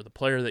book, or the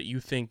player that you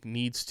think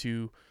needs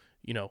to,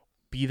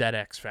 be that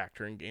X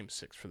factor in Game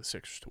 6 for the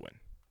Sixers to win?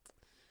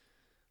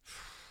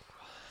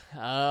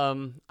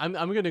 I'm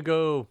gonna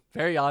go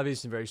very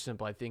obvious and very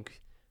simple. I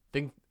think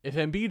if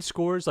Embiid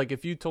scores, like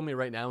if you told me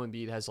right now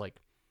Embiid has like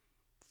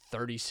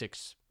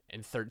 36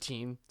 and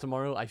 13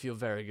 tomorrow, I feel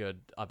very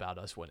good about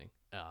us winning.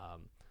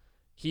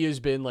 He has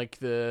been like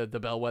the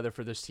bellwether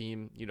for this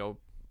team,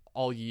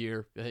 all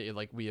year.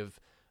 Like we have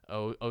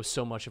owe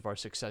so much of our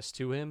success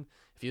to him.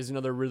 If he has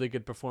another really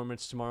good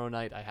performance tomorrow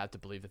night, I have to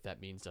believe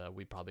that means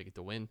we probably get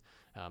the win.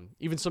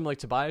 Even someone like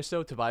Tobias,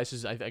 though. Tobias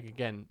is, I think,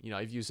 again,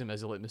 I've used him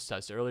as a litmus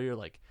test earlier.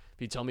 Like,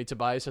 if you tell me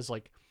Tobias has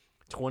like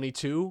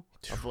 22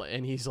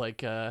 and he's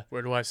like,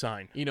 where do I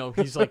sign?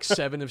 He's like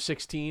 7 of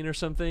 16 or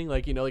something,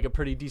 like, like a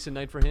pretty decent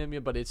night for him.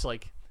 Yeah, but it's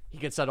like he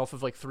gets that off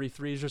of like 3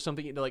 threes or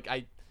something. Like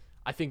I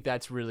think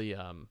that's really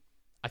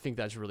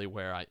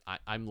where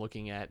I'm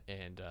looking at,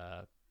 and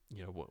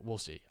we'll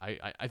see.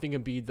 I think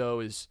Embiid,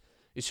 though, is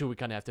who we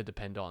kind of have to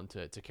depend on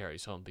to carry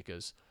us home,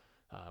 because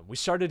we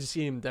started to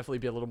see him definitely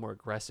be a little more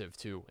aggressive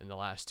too in the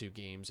last 2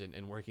 games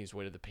and working his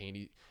way to the paint.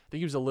 I think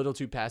he was a little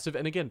too passive,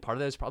 and again, part of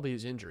that is probably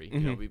his injury.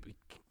 Mm-hmm. We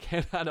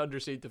cannot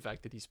understate the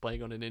fact that he's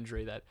playing on an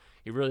injury that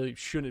he really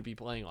shouldn't be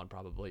playing on,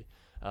 probably.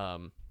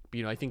 But,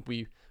 I think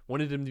we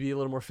wanted him to be a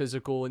little more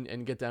physical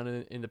and get down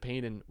in the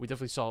paint, and we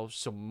definitely saw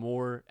some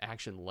more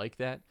action like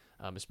that,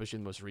 especially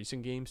in the most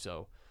recent game.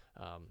 So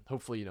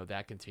hopefully,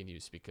 that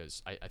continues,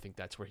 because I think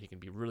that's where he can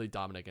be really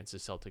dominant against the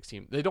Celtics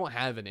team. They don't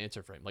have an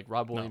answer for him. Like,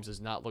 Rob Williams has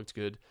not looked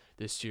good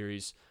this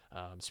series.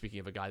 Speaking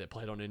of a guy that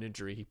played on an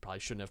injury he probably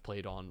shouldn't have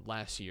played on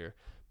last year.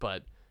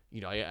 But,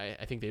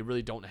 I think they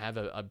really don't have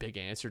a big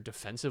answer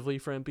defensively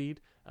for Embiid.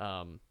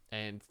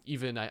 And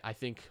even I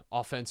think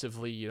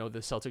offensively, the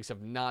Celtics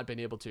have not been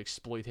able to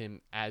exploit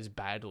him as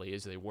badly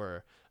as they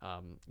were,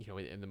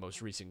 in the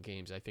most recent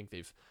games. I think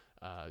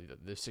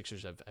the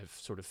Sixers have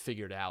sort of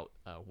figured out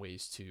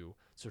ways to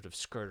sort of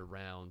skirt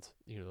around,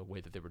 the way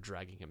that they were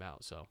dragging him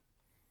out. So,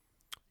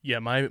 yeah,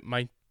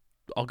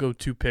 I'll go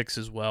 2 picks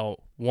as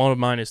well. One of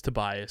mine is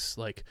Tobias.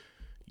 Like,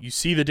 you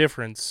see the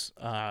difference.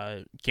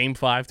 Game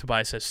 5,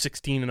 Tobias has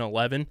 16 and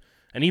 11,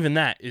 And even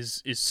that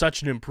is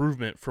such an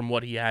improvement from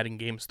what he had in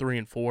games 3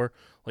 and 4.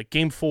 Like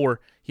game 4,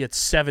 he had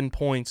 7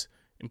 points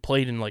and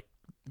played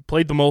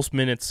the most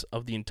minutes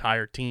of the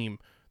entire team.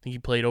 I think he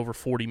played over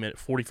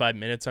 45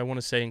 minutes, I want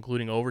to say,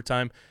 including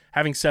overtime.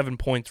 Having 7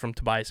 points from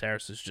Tobias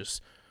Harris is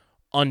just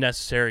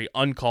unnecessary,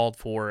 uncalled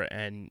for,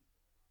 and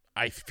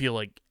I feel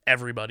like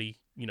everybody,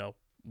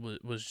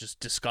 was just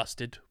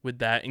disgusted with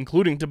that,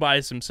 including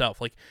Tobias himself.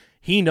 Like,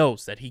 he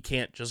knows that he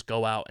can't just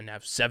go out and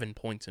have 7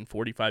 points in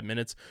 45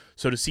 minutes.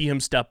 So to see him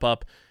step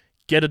up,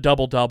 get a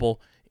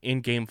double-double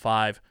in Game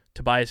 5,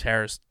 Tobias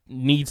Harris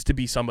needs to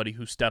be somebody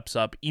who steps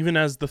up, even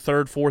as the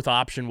third, fourth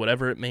option,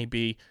 whatever it may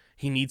be.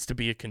 He needs to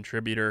be a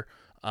contributor,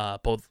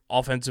 both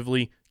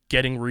offensively,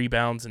 getting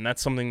rebounds, and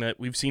that's something that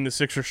we've seen the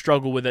Sixers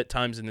struggle with at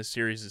times in this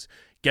series, is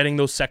getting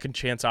those second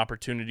chance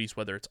opportunities,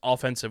 whether it's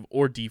offensive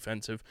or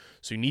defensive.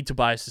 So you need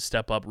Tobias to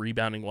step up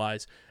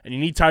rebounding-wise, and you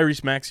need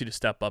Tyrese Maxey to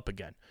step up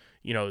again.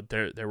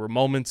 There were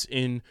moments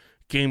in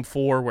Game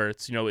 4 where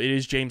it's, it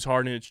is James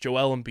Harden, it's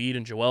Joel Embiid,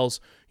 and Joel's,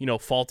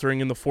 faltering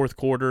in the fourth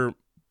quarter,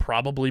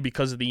 probably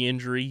because of the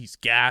injury. He's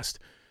gassed.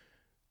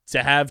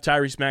 To have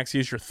Tyrese Maxey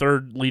as your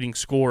third leading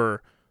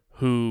scorer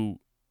who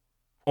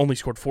only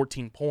scored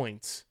 14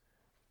 points,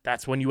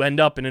 that's when you end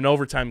up in an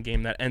overtime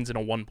game that ends in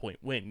a 1-point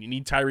win. You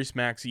need Tyrese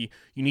Maxey.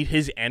 You need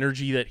his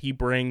energy that he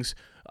brings,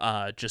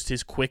 just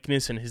his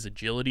quickness and his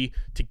agility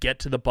to get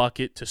to the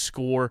bucket, to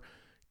score,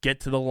 get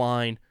to the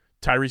line.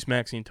 Tyrese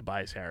Maxey and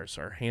Tobias Harris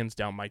are hands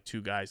down my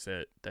two guys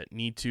that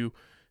need to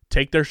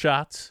take their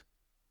shots,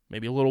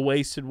 maybe a little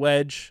wasted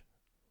wedge,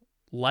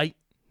 light,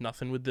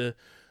 nothing with the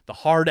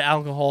hard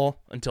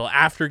alcohol until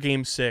after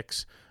Game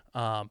 6.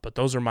 But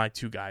those are my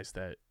two guys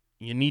that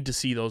you need to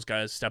see those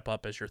guys step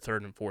up as your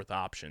third and fourth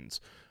options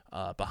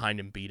behind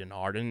Embiid and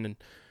Harden. And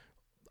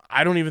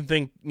I don't even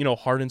think,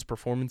 Harden's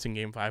performance in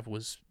Game 5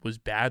 was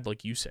bad,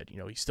 like you said.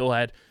 He still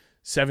had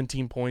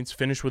 17 points,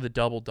 finished with a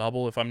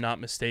double-double, if I'm not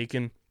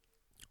mistaken,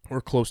 or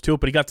close to it,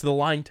 but he got to the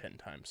line 10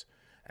 times.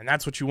 And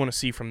that's what you want to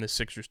see from this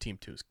Sixers team,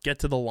 too, is get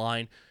to the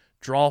line,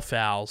 draw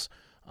fouls,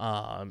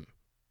 and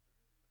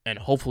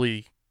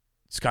hopefully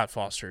Scott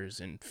Foster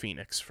is in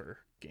Phoenix for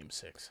Game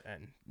 6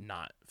 and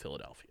not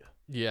Philadelphia.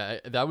 Yeah,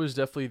 that was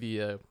definitely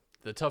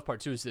the tough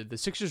part, too, is that the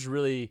Sixers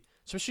really,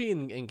 especially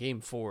in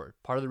Game 4,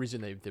 part of the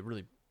reason they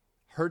really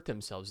hurt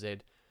themselves, they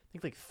had, I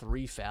think,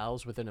 3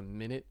 fouls within a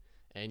minute,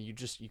 and you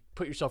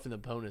put yourself in the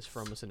bonus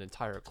for almost an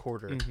entire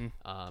quarter. Mm-hmm.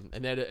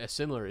 And they had a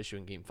similar issue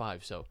in Game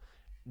 5, so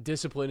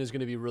discipline is going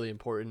to be really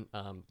important.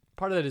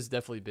 Part of that has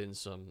definitely been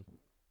some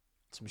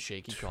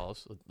shaky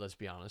calls, let's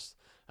be honest.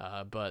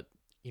 But,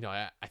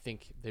 I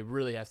think they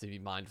really have to be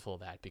mindful of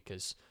that,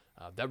 because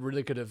that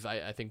really could have,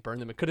 I think,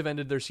 burned them. It could have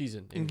ended their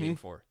season in Game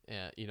 4.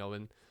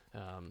 And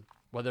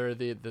whether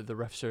the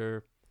refs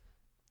are,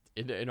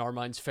 in our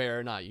minds, fair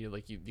or not,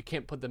 you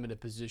can't put them in a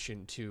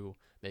position to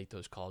make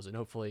those calls. And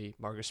hopefully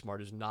Marcus Smart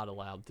is not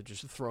allowed to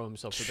just throw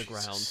himself to the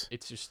ground.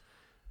 It's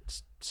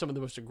some of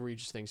the most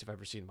egregious things I've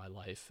ever seen in my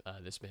life.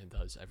 This man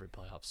does every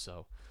playoff.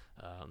 So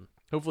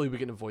hopefully we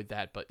can avoid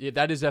that. But yeah,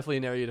 that is definitely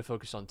an area to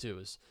focus on too,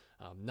 is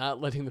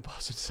not letting the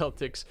Boston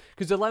Celtics,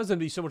 because it allows them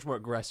to be so much more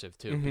aggressive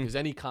too. Mm-hmm. Because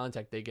any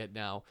contact they get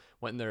now,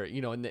 when they're,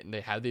 and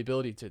they have the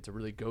ability to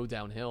really go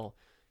downhill,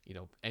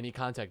 any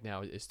contact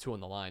now is 2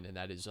 on the line, and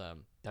that is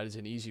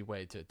an easy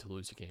way to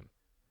lose a game.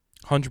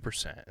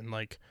 100%.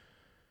 And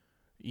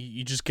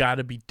you just got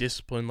to be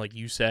disciplined, like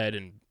you said,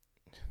 and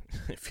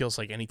it feels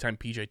like anytime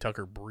PJ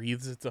Tucker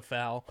breathes, it's a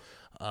foul.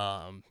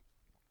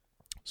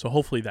 So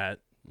hopefully that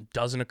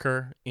doesn't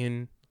occur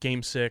in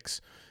Game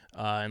 6.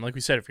 And like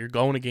we said, if you're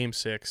going to Game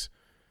 6,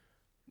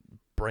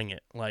 bring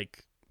it.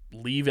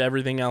 Leave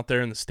everything out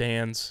there in the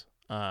stands,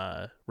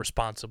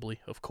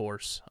 responsibly, of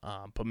course.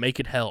 But make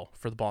it hell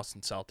for the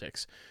Boston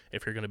Celtics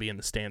if you're going to be in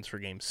the stands for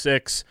Game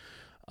 6.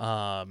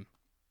 And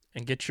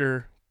get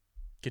your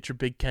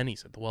Big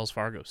Kennies at the Wells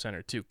Fargo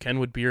Center, too.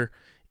 Kenwood Beer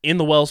in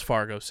the Wells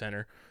Fargo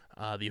Center,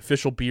 the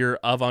official beer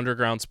of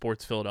Underground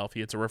Sports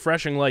Philadelphia. It's a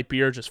refreshing light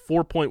beer, just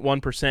 4.1%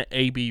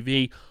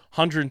 ABV,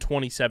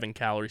 127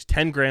 calories,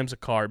 10 grams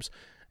of carbs.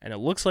 And it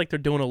looks like they're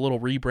doing a little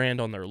rebrand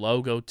on their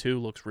logo,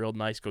 too. Looks real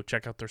nice. Go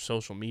check out their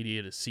social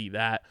media to see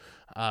that.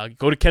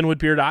 Go to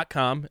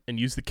kenwoodbeer.com and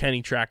use the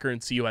Kenny Tracker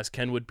and see who has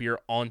Kenwood Beer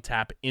on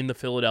tap in the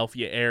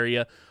Philadelphia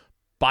area.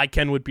 Buy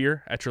Kenwood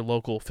Beer at your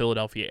local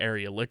Philadelphia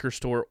area liquor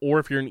store, or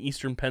if you're in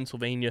Eastern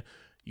Pennsylvania,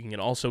 you can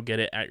also get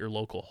it at your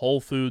local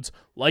Whole Foods.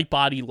 Light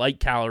body,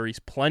 light calories,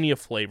 plenty of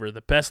flavor.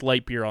 The best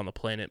light beer on the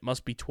planet.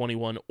 Must be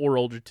 21 or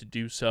older to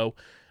do so.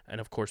 And,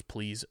 of course,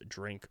 please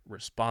drink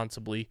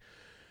responsibly.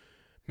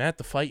 Matt,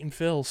 the Fightin'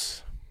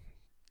 Phils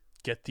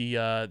get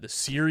the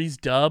series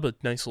dub, a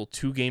nice little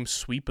 2-game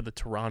sweep of the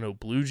Toronto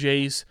Blue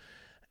Jays,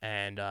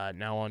 and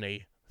now on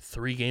a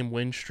 3-game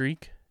win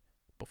streak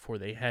before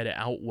they head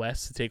out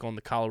west to take on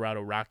the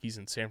Colorado Rockies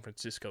and San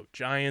Francisco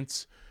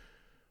Giants.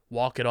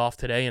 Walk it off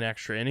today in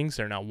extra innings.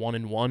 They're now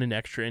 1-1 in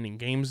extra inning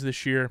games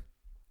this year.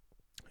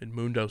 And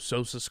Mundo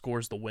Sosa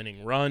scores the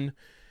winning run.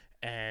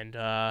 And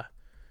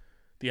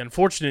The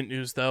unfortunate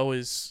news, though,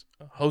 is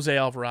Jose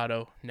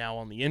Alvarado now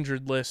on the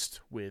injured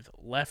list with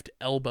left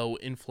elbow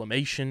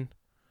inflammation.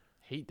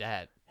 Hate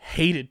that.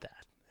 Hated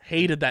that.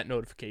 Hated that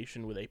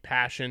notification with a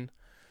passion.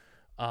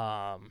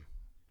 But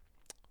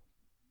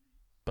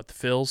the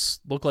Phils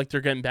look like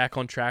they're getting back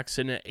on track,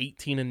 sitting at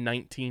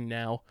 18-19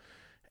 now.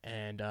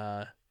 And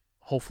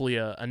hopefully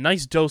a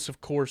nice dose of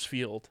Coors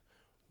Field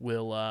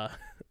will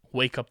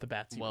wake up the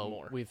bats even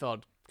more. We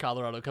thought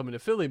Colorado coming to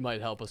Philly might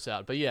help us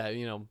out. But yeah,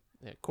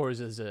 Coors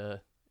is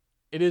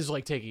it is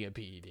like taking a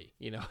PED,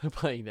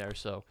 playing there.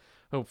 So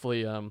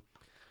hopefully,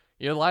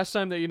 last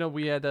time that,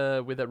 we had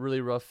with that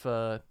really rough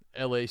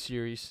LA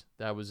series,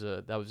 that was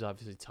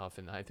obviously tough.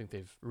 And I think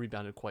they've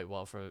rebounded quite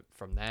well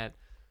from that.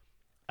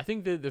 I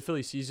think the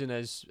Philly season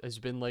has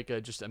been like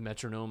just a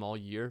metronome all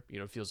year.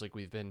 It feels like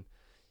we've been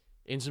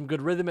in some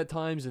good rhythm at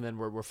times, and then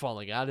we're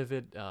falling out of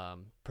it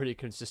pretty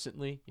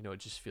consistently. It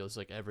just feels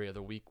like every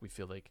other week we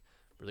feel like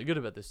really good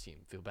about this team,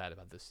 feel bad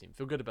about this team,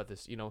 feel good about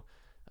this.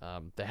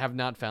 They have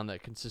not found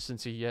that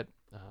consistency yet.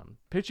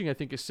 Pitching, I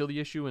think, is still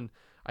the issue, and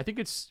I think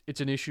it's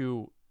an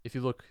issue if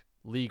you look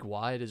league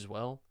wide as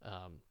well.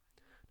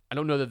 I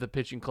don't know that the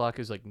pitching clock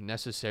is like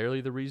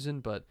necessarily the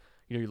reason, but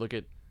you look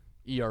at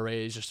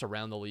ERAs just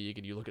around the league,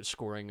 and you look at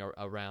scoring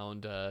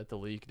around the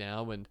league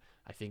now, and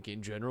I think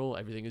in general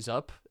everything is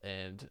up,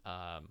 and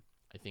I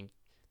think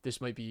this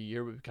might be a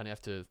year where we kind of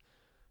have to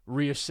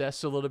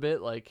reassess a little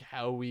bit, like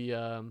how we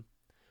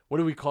what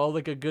do we call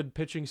like a good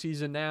pitching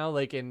season now?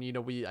 Like, and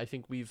I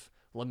think we've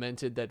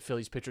lamented that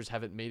Phillies pitchers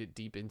haven't made it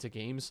deep into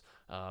games.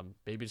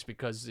 Maybe it's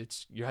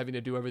because you're having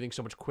to do everything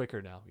so much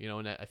quicker now,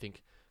 and I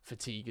think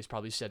fatigue is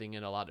probably setting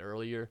in a lot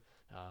earlier.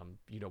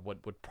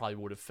 What probably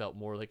would have felt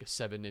more like a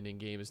 7-inning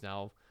game is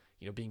now,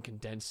 being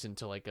condensed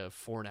into like a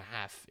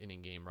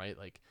 4.5-inning game, right?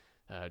 Like,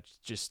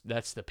 just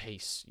that's the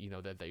pace,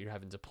 that you're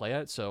having to play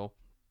at. So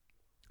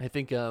I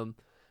think a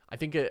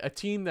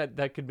team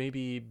that could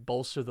maybe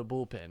bolster the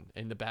bullpen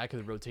in the back of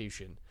the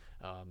rotation,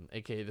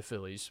 aka the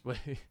Phillies,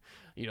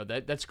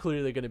 that's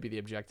clearly going to be the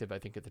objective, I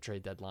think, at the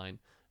trade deadline.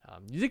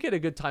 You did get a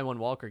good Taijuan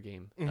Walker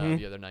game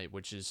the other night,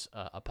 which is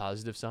a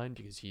positive sign,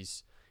 because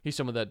he's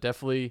someone that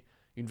definitely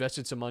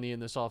invested some money in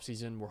this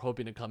offseason. We're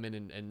hoping to come in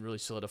and really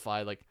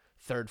solidify like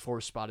third,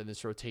 fourth spot in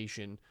this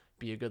rotation,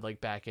 be a good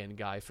like back end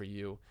guy for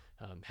you.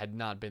 Had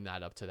not been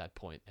that up to that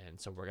point,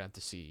 and so we're gonna have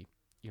to see.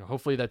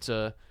 Hopefully that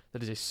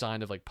is a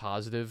sign of like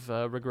positive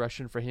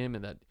regression for him,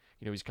 and that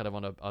he's kind of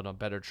on a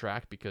better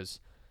track, because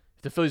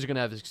if the Phillies are gonna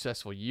have a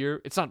successful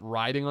year, it's not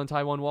riding on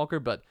Taijuan Walker,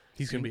 but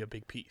he's gonna be a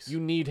big piece. You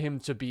need him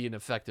to be an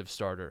effective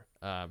starter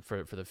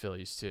for the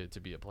Phillies to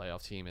be a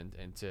playoff team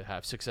and to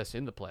have success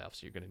in the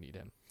playoffs. You're gonna need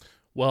him.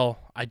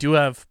 Well, I do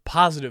have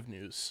positive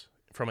news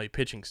from a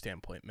pitching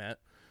standpoint, Matt.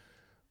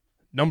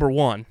 Number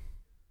one,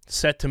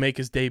 set to make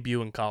his debut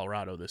in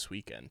Colorado this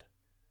weekend.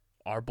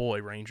 Our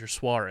boy, Ranger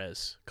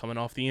Suarez, coming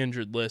off the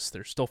injured list.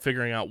 They're still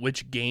figuring out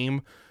which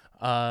game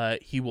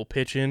he will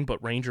pitch in,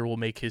 but Ranger will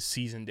make his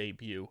season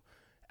debut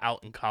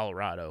out in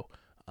Colorado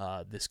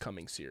this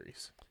coming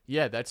series.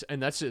 Yeah, that's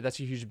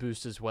a huge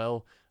boost as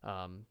well,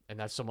 and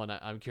that's someone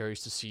I'm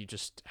curious to see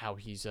just how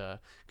he's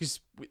because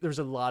there's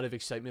a lot of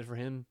excitement for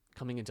him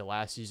coming into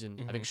last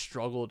season. I think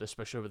struggled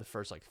especially over the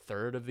first like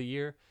third of the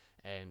year,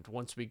 and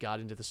once we got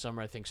into the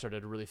summer, I think started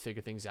to really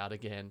figure things out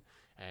again,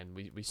 and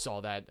we saw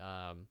that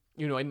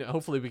and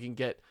hopefully we can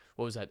get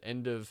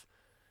end of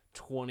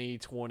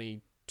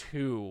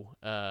 2022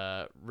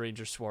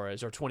 Ranger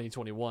Suarez, or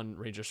 2021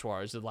 Ranger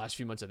Suarez. The last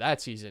few months of that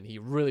season, he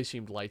really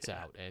seemed lights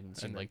out and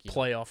seemed like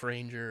playoff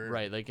Ranger,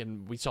 right? Like,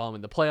 and we saw him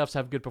in the playoffs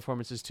have good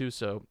performances too.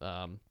 So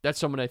that's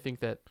someone I think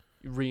that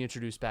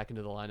reintroduced back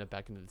into the lineup,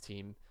 back into the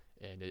team,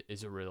 and it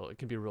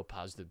can be a real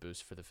positive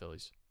boost for the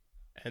Phillies.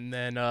 And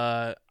then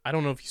I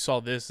don't know if you saw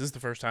this. This is the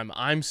first time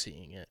I'm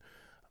seeing it.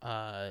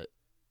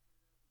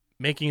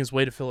 Making his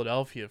way to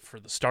Philadelphia for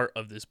the start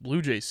of this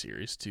Blue Jays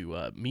series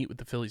to meet with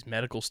the Phillies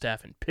medical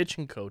staff and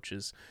pitching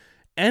coaches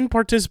and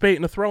participate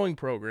in a throwing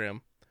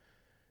program.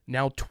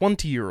 Now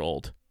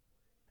 20-year-old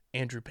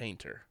Andrew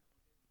Painter.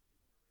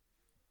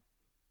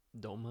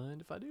 Don't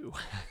mind if I do.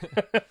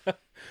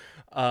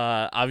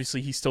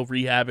 Obviously, he's still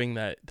rehabbing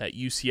that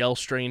UCL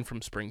strain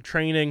from spring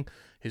training.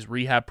 His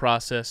rehab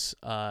process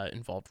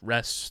involved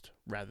rest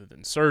rather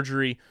than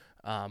surgery,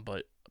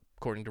 but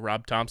according to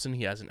Rob Thompson,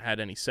 he hasn't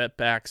had any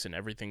setbacks and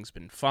everything's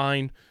been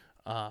fine.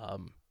 So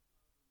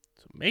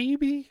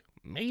maybe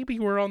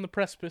we're on the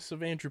precipice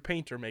of Andrew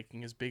Painter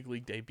making his big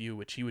league debut,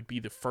 which he would be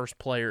the first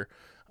player.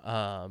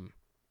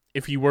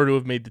 If he were to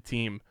have made the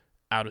team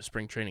out of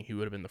spring training, he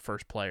would have been the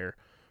first player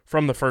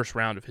from the first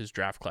round of his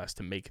draft class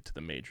to make it to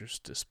the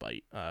majors,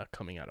 despite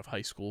coming out of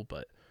high school.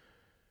 But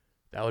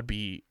that would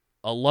be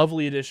a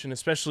lovely addition,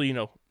 especially,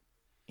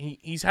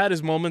 he's had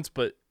his moments,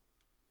 but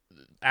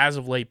as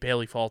of late,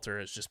 Bailey Falter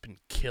has just been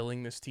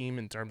killing this team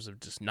in terms of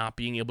just not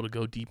being able to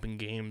go deep in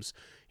games.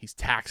 He's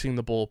taxing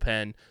the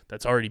bullpen.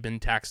 That's already been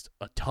taxed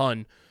a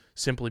ton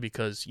simply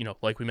because,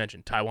 like we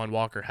mentioned, Taijuan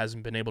Walker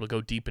hasn't been able to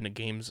go deep into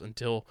games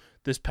until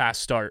this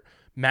past start.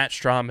 Matt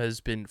Strahm has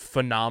been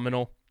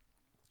phenomenal,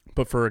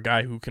 but for a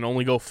guy who can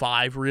only go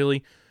 5,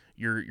 really,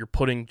 you're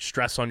putting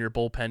stress on your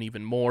bullpen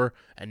even more.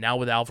 And now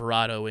with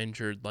Alvarado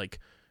injured, like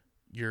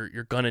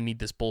you're gonna need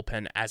this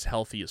bullpen as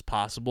healthy as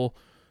possible.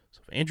 So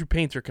if Andrew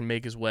Painter can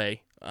make his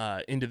way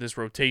into this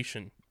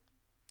rotation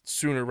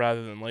sooner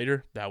rather than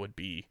later, that would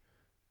be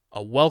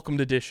a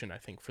welcomed addition, I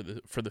think, for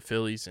the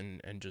Phillies,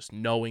 and just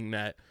knowing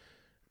that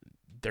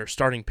their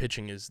starting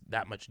pitching is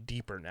that much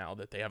deeper now,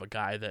 that they have a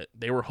guy that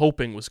they were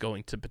hoping was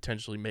going to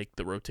potentially make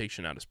the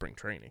rotation out of spring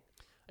training.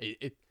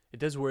 It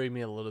does worry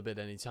me a little bit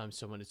anytime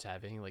someone is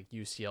having like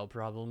UCL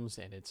problems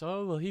and it's,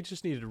 oh, well, he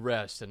just needed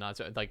rest and not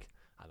to, like,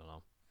 I don't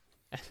know.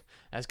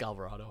 Ask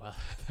Alvarado out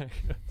there.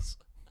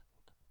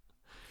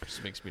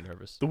 Just makes me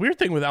nervous. The weird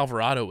thing with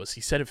Alvarado was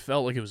he said it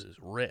felt like it was his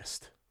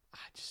wrist.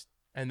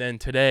 And then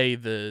today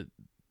the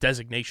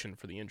designation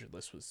for the injured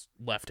list was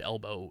left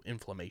elbow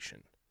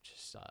inflammation.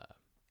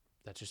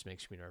 That just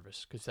makes me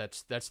nervous because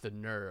that's the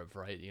nerve,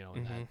 right? You know,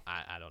 and Mhm.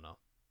 I don't know.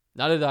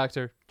 Not a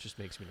doctor, just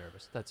makes me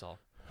nervous. That's all.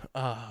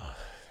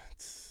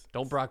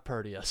 Don't Brock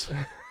Purdy us.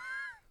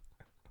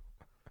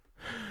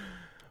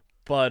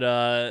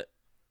 But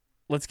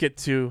let's get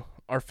to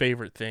our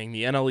favorite thing,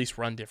 the NL East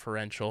run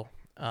differential.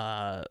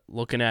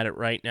 Looking at it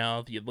right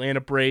now, the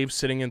Atlanta Braves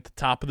sitting at the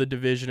top of the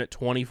division at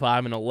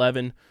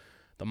 25-11.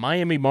 The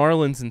Miami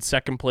Marlins in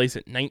second place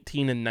at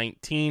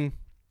 19-19.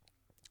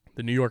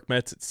 The New York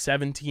Mets at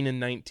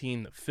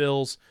 17-19. The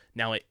Phils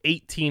now at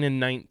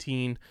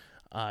 18-19.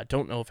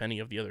 Don't know if any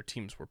of the other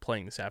teams were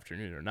playing this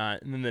afternoon or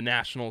not. And then the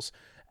Nationals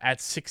at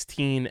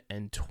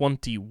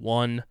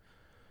 16-21.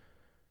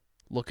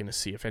 Looking to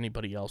see if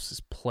anybody else is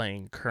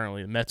playing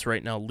currently. The Mets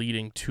right now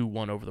leading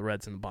 2-1 over the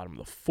Reds in the bottom of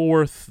the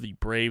fourth. The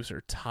Braves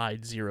are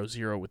tied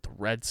 0-0 with the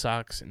Red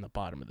Sox in the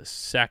bottom of the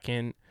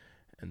second.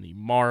 And the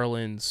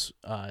Marlins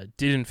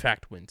did, in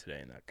fact, win today,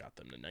 and that got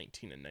them to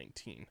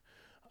 19-19.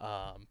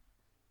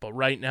 But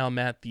right now,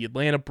 Matt, the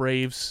Atlanta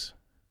Braves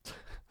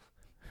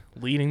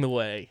leading the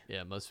way.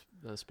 Yeah, must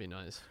be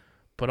nice.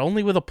 But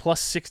only with a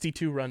plus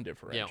 62 run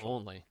differential. Yeah,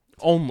 only.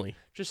 Only.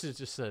 Just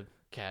a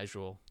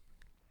casual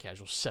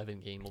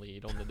 7-game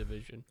lead on the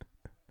division.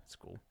 That's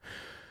cool.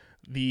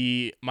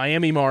 The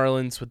Miami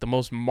Marlins with the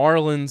most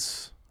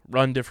Marlins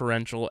run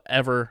differential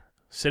ever,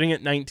 sitting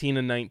at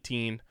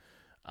 19-19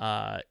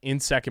 in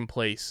second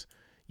place,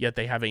 yet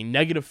they have a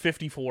negative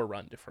 54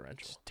 run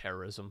differential. Just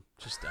terrorism.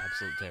 Just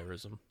absolute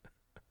terrorism.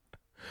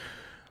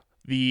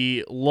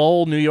 The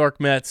lull New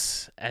York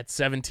Mets at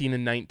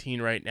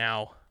 17-19 right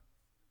now,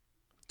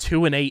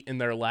 2-8 in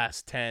their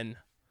last 10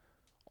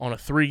 on a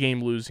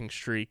 3-game losing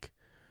streak.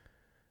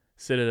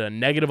 Sit at a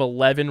negative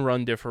 11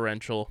 run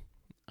differential.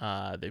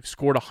 They've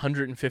scored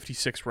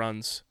 156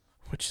 runs,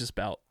 which is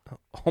about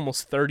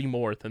almost 30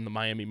 more than the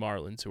Miami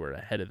Marlins, who are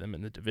ahead of them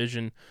in the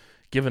division,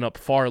 giving up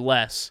far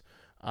less,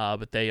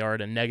 but they are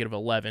at a negative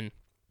 11.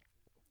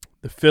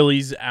 The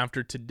Phillies,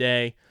 after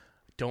today,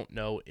 don't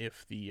know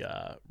if the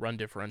run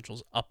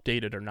differential's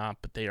updated or not,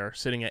 but they are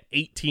sitting at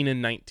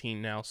 18-19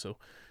 now, so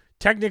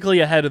technically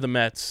ahead of the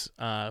Mets,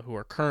 who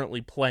are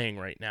currently playing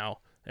right now.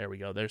 There we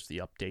go. There's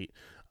the update.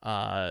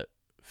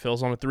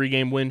 Phil's on a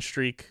 3-game win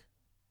streak,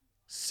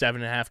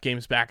 7.5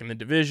 games back in the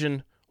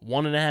division,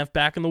 1.5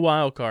 back in the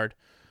wild card.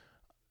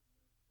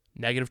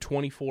 Negative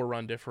 24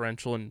 run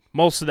differential, and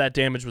most of that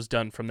damage was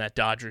done from that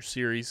Dodgers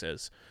series,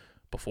 as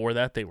before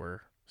that they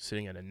were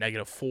sitting at a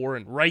negative 4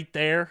 and right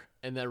there.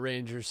 And that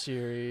Rangers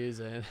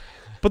series.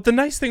 But the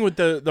nice thing with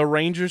the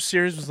Rangers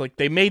series was like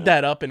they made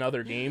that up in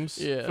other games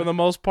for the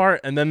most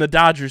part, and then the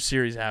Dodgers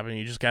series happened.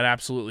 You just got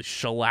absolutely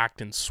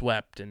shellacked and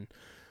swept and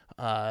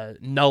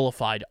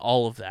nullified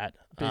all of that.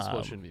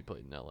 Baseball shouldn't be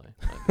played in LA.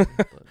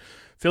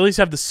 Phillies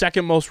have the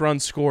second most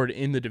runs scored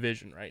in the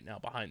division right now,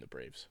 behind the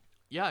Braves.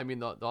 Yeah, I mean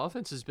the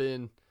offense has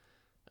been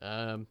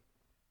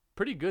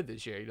pretty good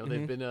this year. You know,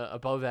 they've been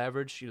above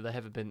average. You know, they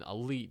haven't been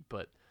elite,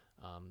 but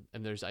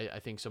and there's I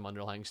think some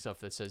underlying stuff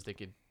that says they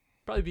could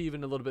probably be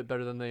even a little bit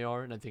better than they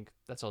are. And I think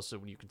that's also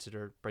when you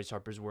consider Bryce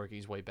Harper's working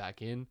his way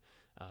back in.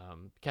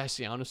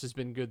 Castellanos has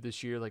been good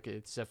this year. Like,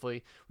 it's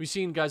definitely, we've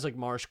seen guys like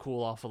Marsh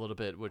cool off a little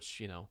bit, which,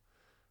 you know,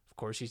 of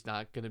course he's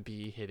not going to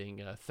be hitting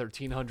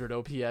 1,300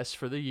 OPS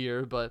for the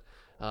year, but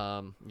you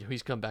know,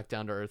 he's come back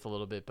down to earth a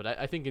little bit. But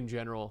I think in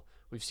general,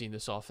 we've seen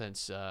this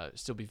offense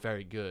still be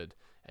very good.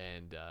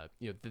 And,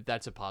 you know,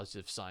 that's a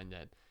positive sign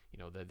that, you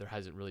know, that there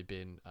hasn't really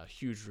been a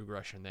huge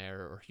regression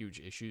there or huge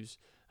issues.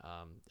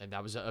 And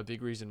that was a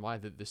big reason why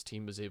this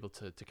team was able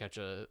to catch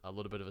a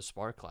little bit of a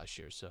spark last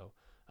year. So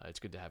it's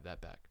good to have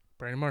that back.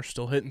 Brandon Marsh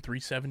still hitting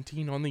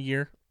 317 on the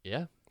year.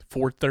 Yeah.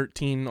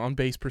 413 on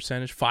base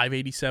percentage,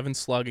 587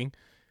 slugging.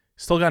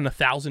 Still got an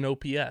 1,000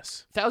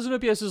 OPS. 1,000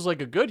 OPS is like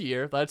a good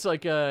year. That's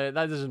like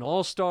that is an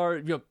all-star.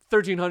 You know,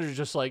 1,300 is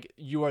just like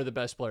you are the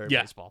best player in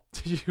baseball.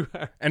 You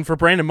are. And for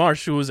Brandon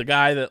Marsh, who was a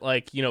guy that,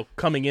 like, you know,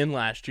 coming in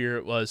last year,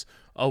 it was,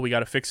 oh, we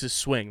got to fix his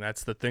swing.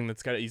 That's the thing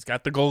he's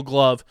got the Gold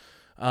Glove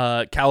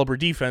caliber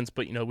defense,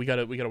 but, you know, we got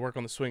to work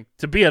on the swing.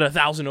 To be at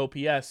 1,000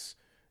 OPS,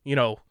 you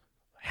know,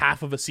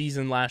 half of a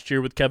season last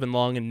year with Kevin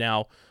Long, and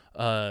now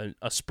a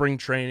spring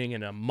training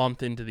and a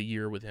month into the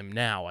year with him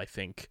now, I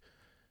think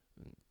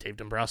Dave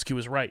Dombrowski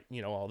was right.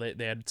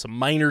 They had some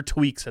minor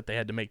tweaks that they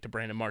had to make to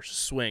Brandon Marsh's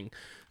swing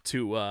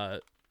to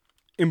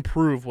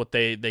improve what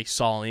they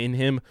saw in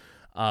him.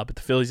 But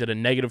the Phillies had a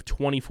negative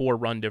 24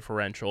 run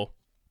differential.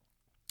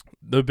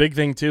 The big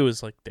thing, too,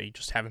 is they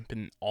just haven't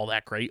been all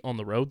that great on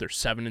the road. They're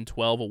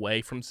 7-12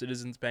 away from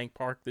Citizens Bank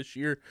Park this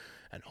year,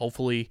 and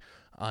hopefully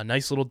a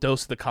nice little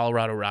dose of the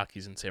Colorado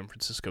Rockies and San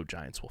Francisco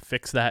Giants will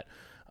fix that.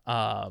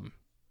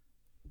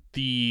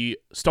 The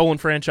stolen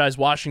franchise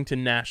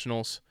Washington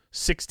Nationals,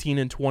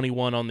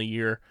 16-21 on the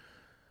year,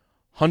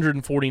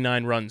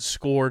 149 runs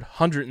scored,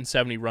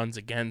 170 runs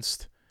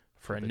against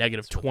for a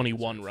negative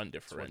 21 run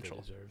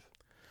differential.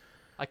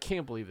 I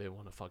can't believe they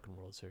won a fucking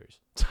World Series.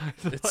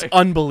 It's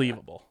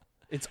unbelievable.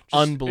 It's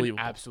unbelievable.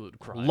 An absolute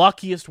crime.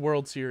 Luckiest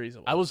World Series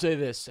of all. I will say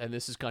this, and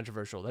this is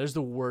controversial. That is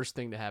the worst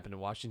thing to happen in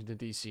Washington,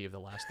 D.C. of the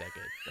last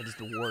decade. That is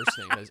the worst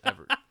thing that has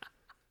ever.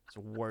 It's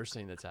the worst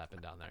thing that's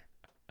happened down there.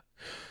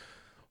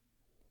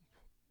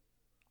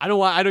 I don't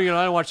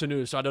watch the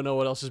news, so I don't know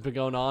what else has been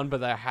going on. But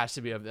that has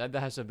to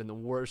have been the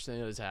worst thing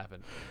that has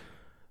happened.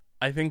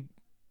 I think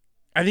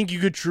you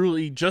could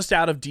truly, just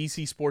out of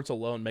DC sports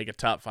alone, make a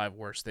top 5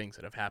 worst things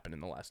that have happened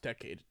in the last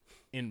decade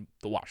in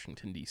the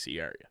Washington, D.C.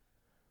 area.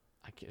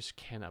 I just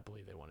cannot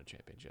believe they won a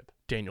championship.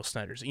 Daniel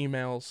Snyder's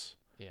emails.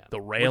 Yeah.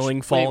 The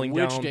railing falling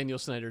down. Which Daniel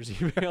Snyder's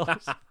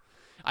emails?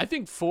 I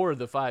think 4 of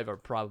the 5 are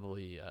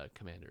probably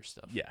Commander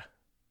stuff. Yeah.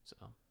 So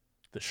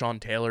the Sean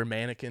Taylor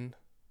mannequin.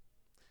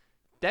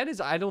 That is,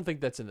 I don't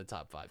think that's in the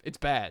top 5. It's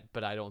bad,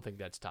 but I don't think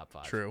that's top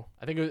 5. True.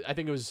 I think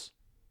it was.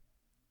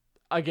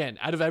 Again,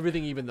 out of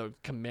everything even the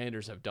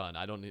Commanders have done,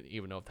 I don't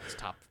even know if that's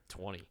top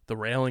 20. The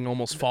railing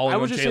almost falling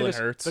on Jalen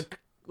Hurts.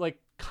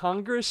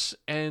 Congress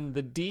and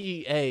the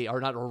DEA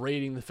are not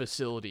raiding the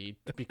facility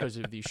because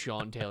of the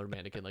Sean Taylor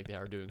mannequin like they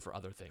are doing for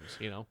other things,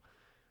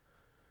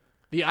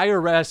 The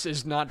IRS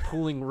is not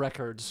pulling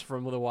records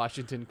from the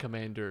Washington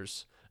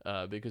Commanders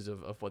because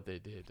of what they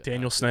did.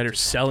 Daniel Snyder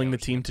selling the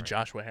team to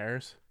Joshua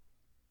Harris.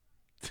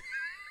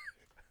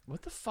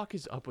 What the fuck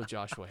is up with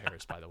Joshua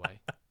Harris, by the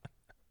way?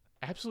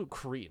 Absolute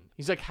cretin.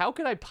 He's like, how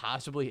could I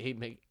possibly hate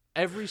me?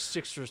 Every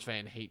Sixers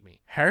fan hate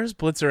me. Harris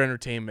Blitzer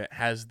Entertainment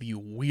has the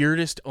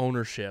weirdest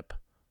ownership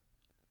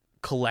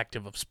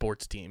collective of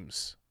sports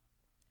teams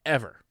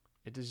ever.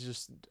 It is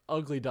just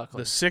ugly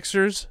duckling. The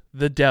Sixers,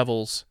 the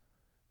Devils,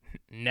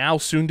 now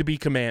soon to be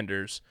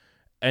Commanders,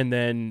 and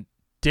then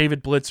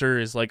David Blitzer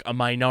is like a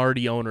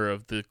minority owner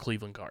of the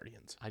Cleveland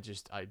Guardians. I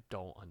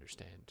don't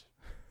understand.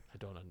 I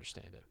don't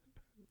understand it.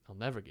 I'll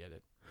never get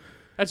it.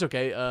 That's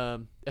okay.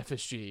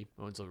 FSG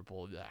owns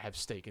Liverpool. Have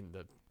stake in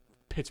the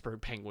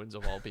Pittsburgh Penguins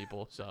of all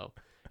people. So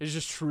it's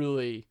just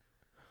truly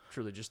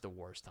just the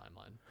worst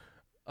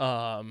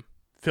timeline.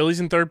 Phillies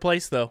in third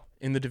place though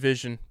in the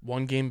division,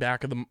 half game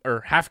back of the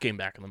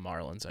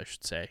Marlins, I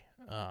should say.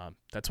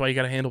 That's why you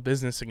got to handle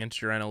business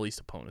against your NL East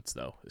opponents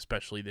though,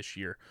 especially this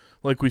year.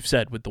 Like we've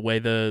said, with the way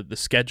the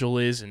schedule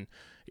is, and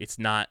it's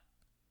not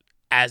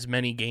as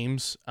many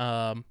games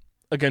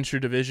against your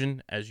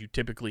division as you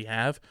typically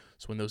have.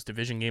 So when those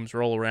division games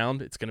roll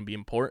around, it's going to be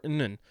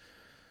important, and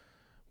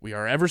we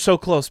are ever so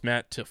close,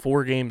 Matt, to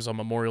 4 games on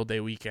Memorial Day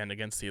weekend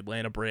against the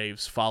Atlanta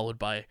Braves, followed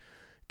by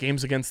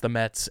games against the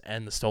Mets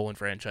and the stolen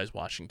franchise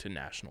Washington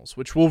Nationals,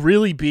 which will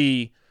really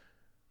be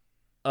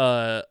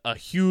a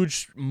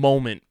huge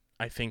moment,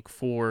 I think,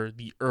 for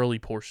the early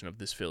portion of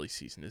this Philly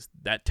season, is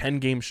that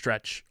 10-game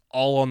stretch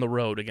all on the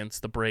road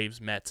against the Braves,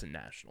 Mets, and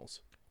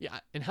Nationals. Yeah,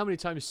 and how many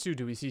times, too,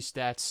 do we see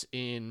stats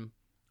in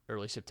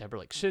early September,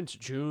 like since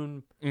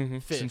June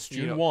 5th? Since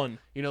June 1.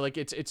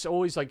 It's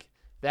always like,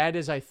 that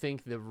is, I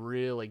think, the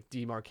real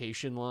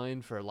demarcation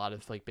line for a lot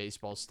of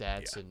baseball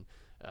stats. Yeah. And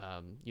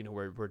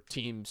where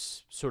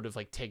teams sort of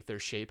take their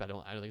shape. I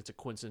don't think it's a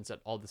coincidence that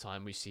all the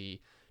time we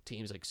see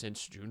teams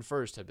since June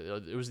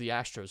 1st. It was the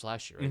Astros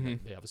last year, and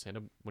they obviously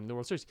ended up winning the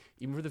World Series.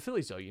 Even for the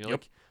Phillies, though,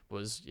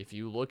 was, if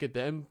you look at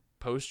them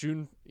post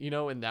June,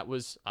 and that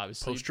was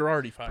obviously post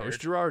Girardi fired. Post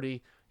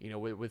Girardi,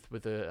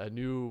 with a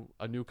new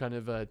kind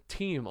of a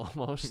team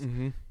almost.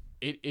 Mm-hmm.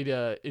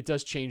 It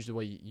does change the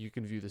way you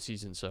can view the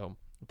season. So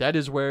that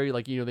is where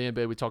the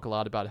NBA, we talk a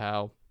lot about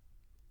how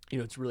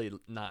it's really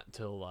not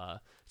till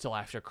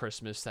after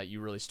Christmas that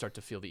you really start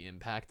to feel the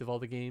impact of all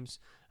the games.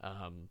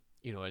 And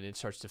it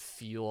starts to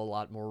feel a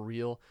lot more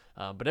real.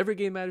 But every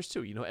game matters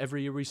too.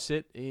 Every year we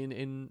sit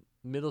in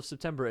middle of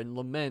September and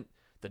lament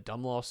the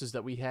dumb losses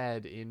that we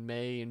had in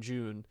May and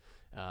June,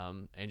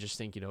 and just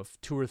think,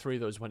 if 2 or 3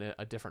 of those went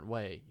a different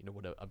way,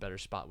 what a better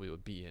spot we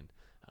would be in.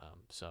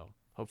 So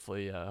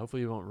hopefully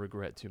you won't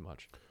regret too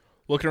much.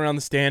 Looking around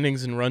the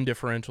standings and run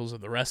differentials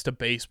of the rest of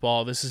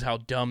baseball, this is how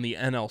dumb the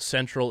NL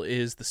Central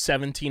is. The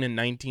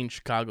 17-19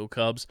 Chicago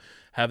Cubs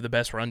have the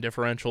best run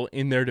differential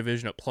in their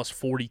division at plus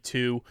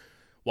 42,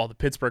 while the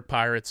Pittsburgh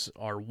Pirates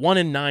are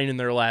 1-9 in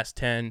their last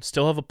 10,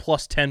 still have a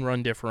plus 10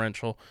 run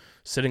differential,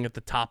 sitting at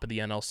the top of the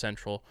NL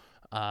Central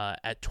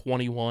at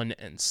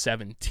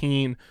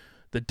 21-17.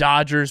 The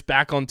Dodgers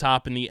back on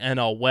top in the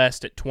NL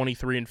West at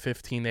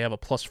 23-15. They have a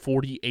plus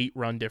 48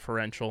 run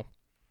differential.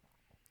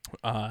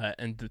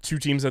 And the 2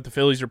 teams that the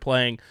Phillies are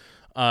playing,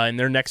 in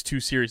their next two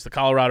series. The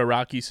Colorado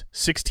Rockies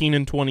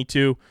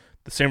 16-22,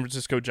 the San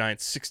Francisco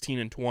Giants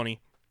 16-20.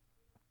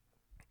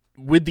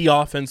 With the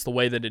offense the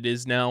way that it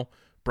is now,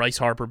 Bryce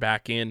Harper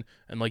back in,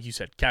 and like you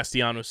said,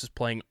 Castellanos is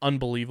playing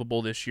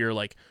unbelievable this year.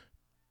 Like,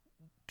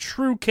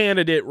 true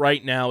candidate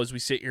right now as we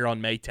sit here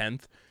on May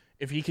 10th.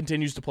 If he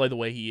continues to play the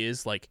way he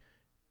is, like,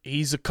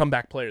 he's a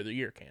comeback player of the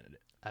year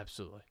candidate.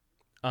 Absolutely.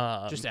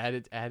 Just add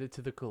it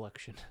to the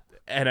collection.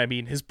 And I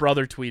mean, his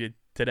brother tweeted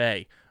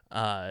today,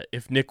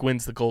 if Nick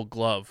wins the Gold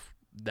Glove,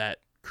 that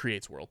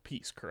creates world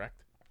peace,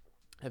 correct?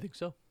 I think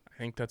so. I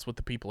think that's what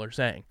the people are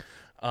saying.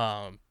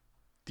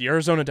 The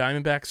Arizona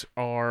Diamondbacks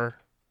are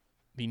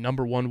the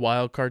number one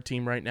wild card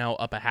team right now,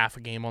 up a half a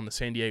game on the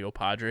San Diego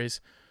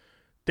Padres.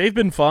 They've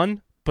been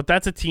fun, but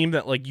that's a team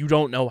that, like, you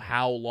don't know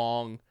how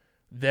long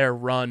their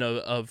run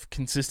of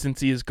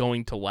consistency is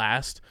going to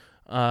last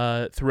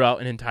throughout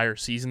an entire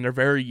season. They're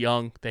very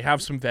young. They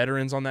have some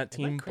veterans on that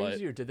team. Am I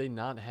crazy, or did they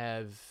not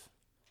have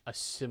a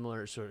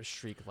similar sort of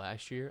streak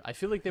last year? I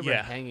feel like they were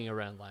hanging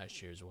around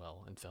last year as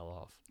well and fell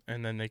off.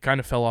 And then they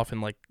kind of fell off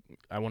in, like,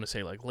 I want to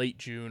say, like, late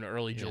June,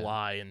 early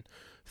July, and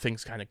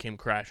things kind of came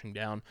crashing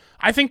down.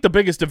 I think the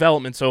biggest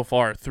development so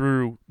far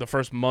through the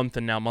first month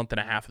and now month and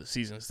a half of the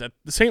season is that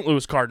the St.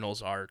 Louis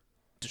Cardinals are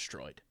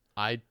destroyed.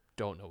 I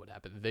don't know what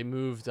happened. They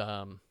moved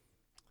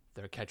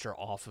their catcher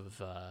off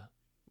of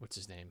what's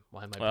his name?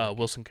 Why am I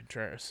Wilson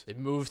Contreras. They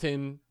moved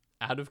him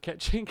out of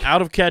catching.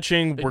 Out of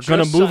catching. We're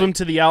going to move him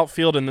to the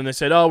outfield, and then they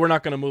said, we're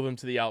not going to move him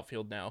to the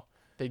outfield now.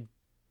 They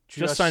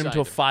just signed him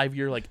to a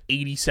 5-year, like,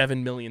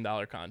 $87 million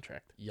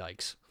contract.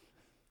 Yikes.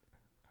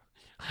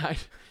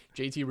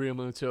 JT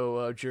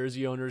Realmuto,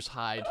 jersey owners,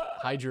 hide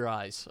your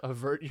eyes,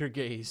 avert your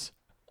gaze.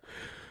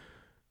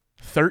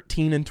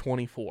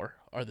 13-24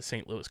 are the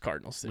St. Louis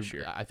Cardinals this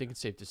year. I think it's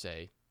safe to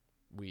say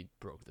we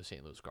broke the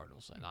St. Louis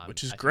Cardinals, and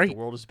which is I great. Think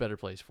the world is a better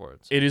place for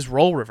it. So. It is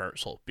role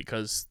reversal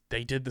because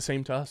they did the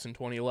same to us in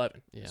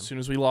 2011. Yeah. As soon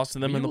as we lost to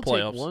them in the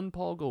playoffs. Take one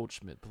Paul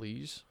Goldschmidt,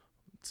 please.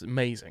 It's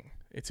amazing.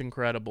 It's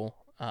incredible.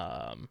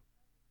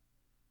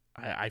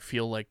 I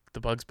feel like the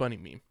Bugs Bunny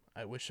meme.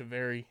 I wish a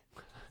very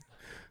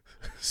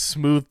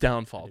smooth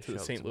downfall to the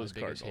St. Louis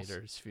Cardinals.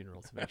 Hater's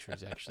funeral to make sure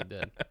he's actually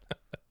dead.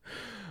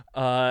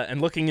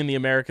 And looking in the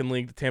American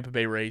League, the Tampa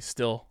Bay Rays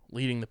still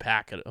leading the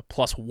pack at a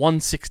plus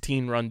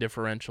 116 run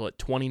differential at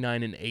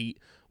 29-8.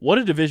 What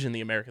a division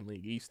the American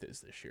League East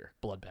is this year.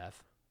 Bloodbath.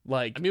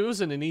 Like, I mean, it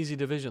wasn't an easy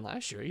division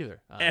last year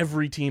either.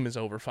 Every team is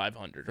over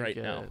 500 right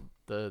now.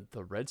 The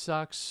Red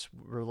Sox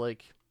were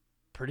like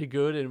pretty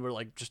good, and we're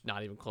like just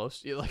not even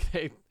close. Like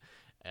they.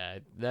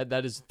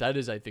 That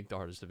is I think the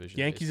hardest division.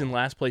 Yankees in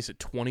last place at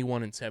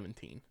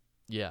 21-17.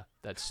 Yeah,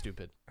 that's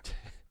stupid.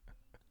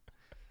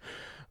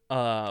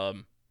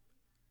 And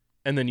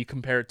then you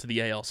compare it to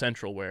the AL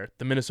Central, where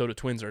the Minnesota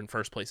Twins are in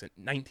first place at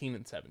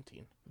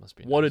 19-17. Must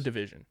be what nice. a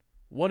division!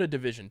 What a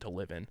division to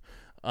live in.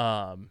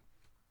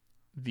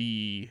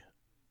 The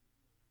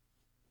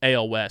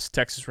AL West,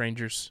 Texas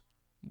Rangers.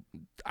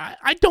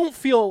 I don't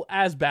feel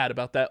as bad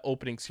about that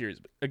opening series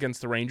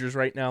against the Rangers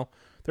right now.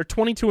 They're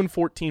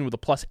 22-14 with a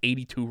plus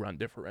 82 run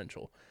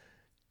differential.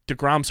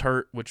 DeGrom's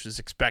hurt, which is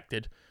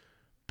expected,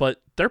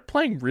 but they're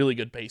playing really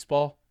good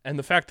baseball. And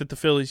the fact that the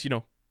Phillies,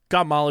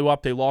 got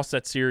mollywopped, they lost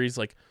that series,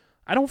 like,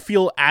 I don't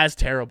feel as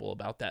terrible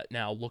about that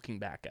now looking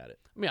back at it.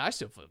 I mean, I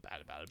still feel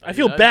bad about it. I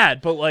feel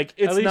bad, but like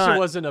it's at least not, it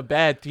wasn't a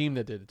bad team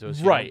that did it to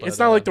us. Right. It's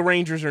not like the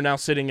Rangers are now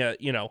sitting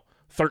at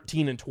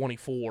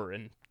 13-24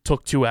 and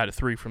took 2 out of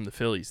 3 from the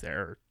Phillies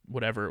there, or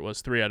whatever it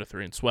was, 3 out of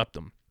 3 and swept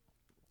them.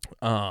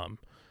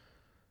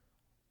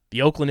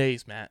 The Oakland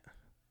A's, Matt,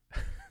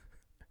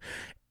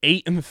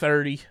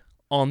 8-30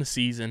 on the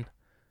season,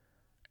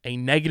 a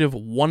negative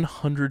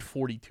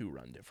 142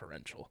 run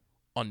differential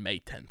on May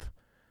 10th.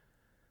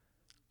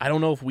 I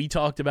don't know if we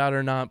talked about it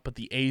or not, but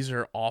the A's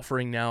are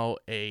offering now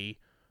a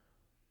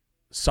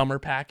summer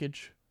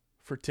package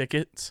for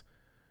tickets,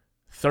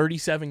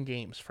 37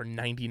 games for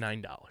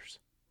 $99.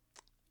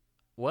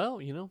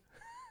 Well,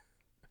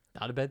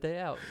 not a bad day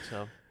out.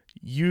 So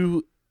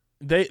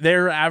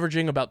they're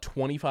averaging about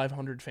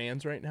 2,500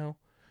 fans right now.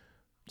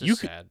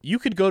 Sad. You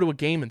could go to a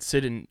game and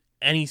sit in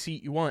any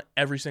seat you want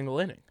every single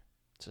inning.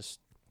 Just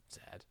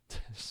sad.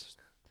 It's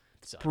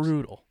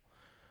brutal.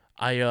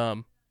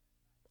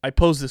 I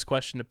posed this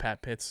question to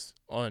Pat Pitts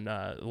on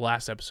the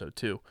last episode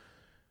too.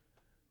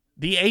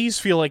 The A's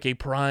feel like a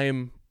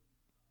prime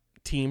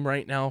team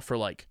right now for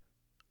like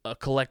a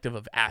collective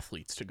of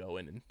athletes to go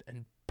in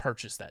and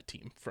purchase that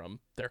team from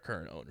their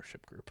current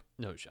ownership group.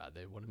 No shot.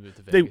 They want to move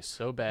to Vegas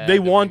so bad. They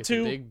want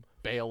to. Big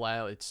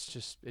bailout.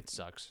 It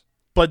sucks.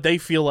 But they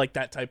feel like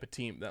that type of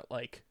team that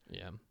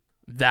yeah,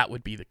 that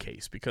would be the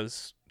case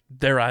because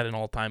they're at an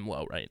all-time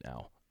low right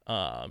now,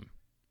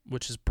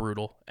 which is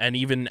brutal. And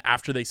even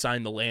after they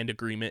signed the land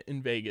agreement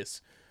in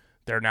Vegas,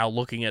 they're now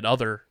looking at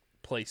other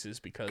places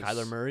because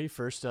Kyler Murray,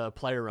 first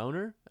player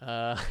owner.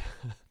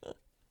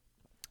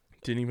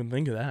 Didn't even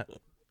think of that.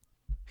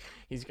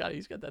 He's got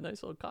that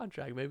nice little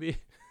contract. Maybe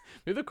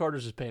the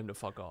Cardinals just pay him to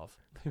fuck off.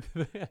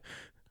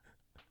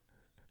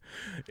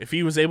 If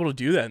he was able to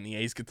do that and the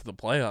A's get to the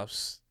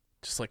playoffs,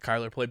 just like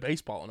Kyler played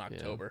baseball in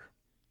October.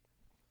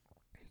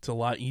 Yeah. It's a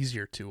lot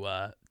easier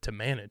to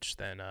manage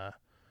than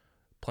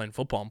playing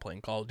football and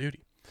playing Call of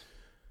Duty.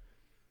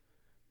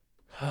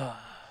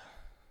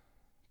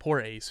 Poor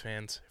A's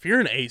fans. If you're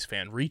an A's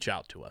fan, reach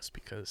out to us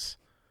because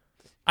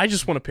I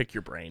just want to pick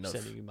your brain of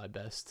sending you my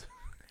best.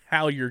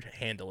 How you're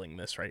handling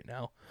this right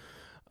now.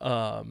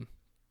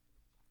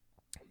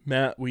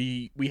 Matt,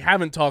 we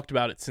haven't talked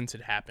about it since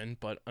it happened,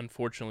 but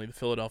unfortunately the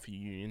Philadelphia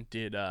Union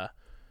did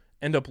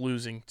end up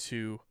losing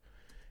to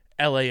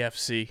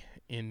LAFC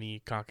in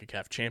the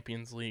CONCACAF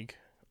Champions League.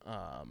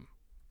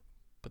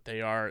 But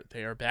they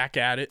are back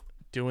at it,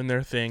 doing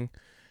their thing,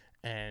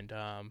 and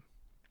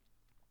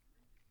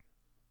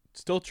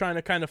still trying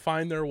to kind of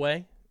find their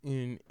way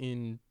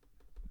in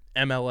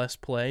MLS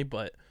play,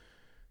 but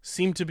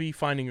seem to be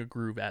finding a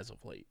groove as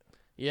of late.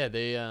 Yeah,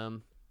 they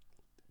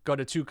got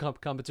to 2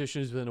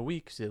 competitions within a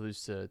week. So they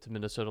lose to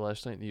Minnesota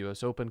last night in the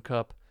U.S. Open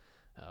Cup.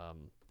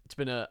 It's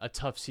been a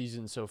tough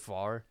season so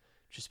far,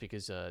 just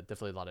because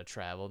definitely a lot of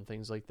travel and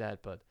things like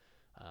that. But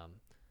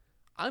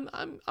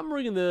I'm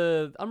ringing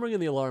the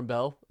alarm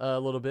bell a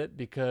little bit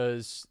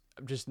because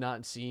I'm just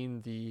not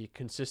seeing the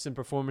consistent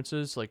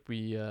performances like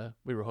we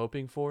were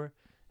hoping for,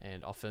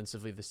 and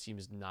offensively this team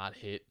has not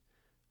hit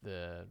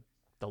the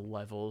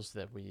levels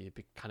that we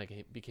kind of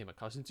became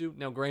accustomed to.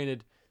 Now,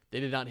 granted, they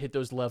did not hit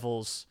those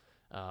levels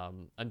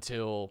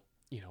until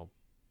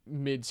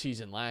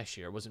mid-season last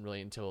year. It wasn't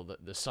really until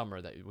the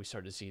summer that we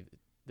started to see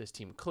this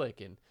team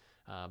click, and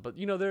but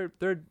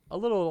they're a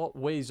little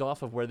ways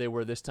off of where they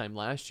were this time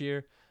last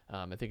year.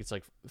 I think it's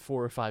like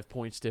 4 or 5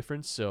 points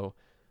difference. So,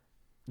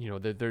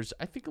 there's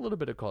I think a little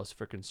bit of cause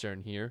for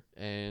concern here,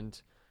 and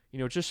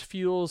it just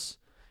feels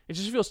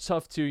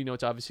tough to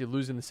it's obviously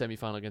losing the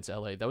semifinal against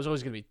LA. That was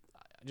always going to be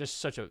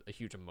just such a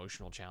huge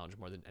emotional challenge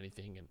more than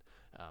anything, and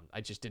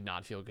I just did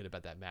not feel good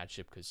about that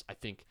matchup because I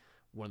think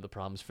one of the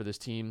problems for this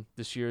team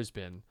this year has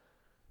been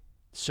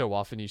so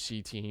often you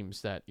see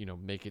teams that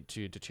make it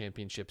to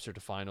championships or to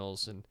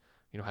finals and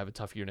have a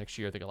tough year next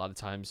year. I think a lot of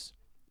times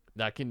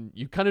that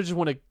you kind of just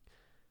want to.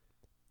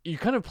 You're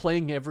kind of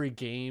playing every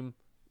game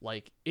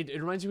like it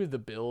reminds me of the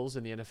Bills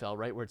in the NFL,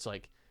 right? Where it's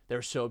like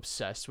they're so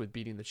obsessed with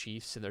beating the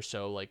Chiefs and they're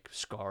so like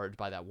scarred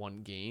by that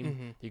one game.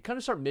 Mm-hmm. You kind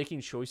of start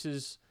making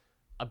choices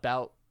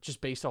about just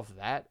based off of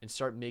that and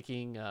start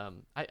making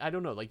I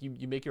don't know, like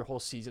you make your whole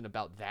season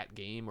about that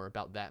game or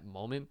about that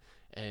moment,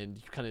 and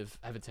you kind of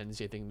have a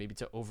tendency, I think, maybe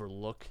to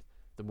overlook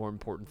the more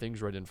important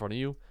things right in front of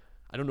you.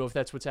 I don't know if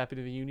that's what's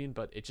happening in the Union,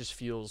 but it just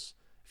feels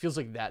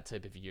like that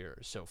type of year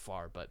so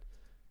far, but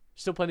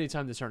still plenty of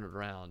time to turn it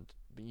around.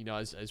 But,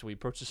 as we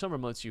approach the summer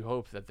months, you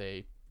hope that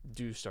they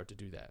do start to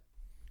do that.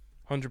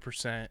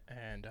 100%,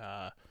 and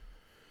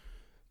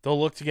they'll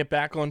look to get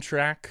back on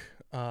track.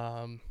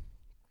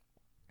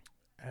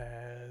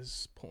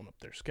 As pulling up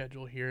their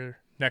schedule here,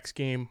 next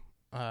game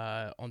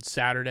on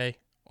Saturday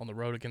on the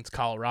road against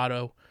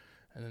Colorado,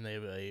 and then they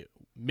have a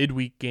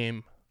midweek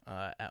game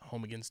at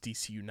home against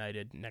DC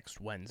United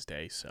next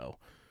Wednesday. So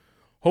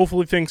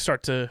hopefully things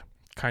start to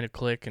kind of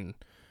click, and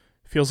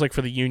feels like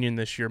for the Union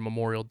this year,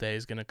 Memorial Day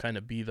is going to kind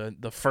of be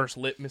the first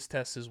litmus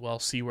test as well,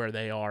 see where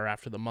they are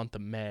after the month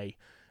of May,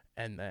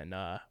 and then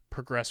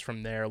progress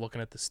from there.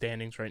 Looking at the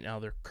standings right now,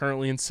 they're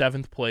currently in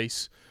 7th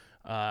place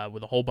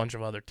with a whole bunch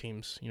of other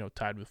teams,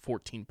 tied with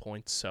 14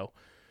 points. So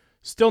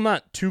still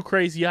not too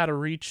crazy out of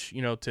reach,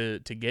 to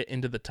get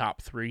into the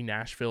top 3.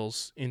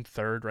 Nashville's in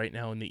 3rd right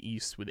now in the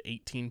East with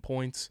 18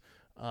 points.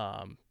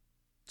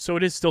 So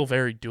it is still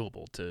very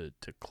doable to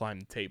climb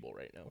the table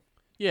right now.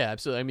 Yeah,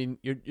 absolutely. I mean,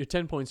 you're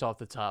 10 points off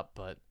the top,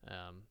 but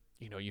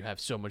you have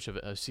so much of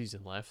a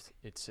season left.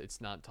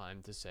 It's not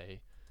time to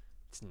say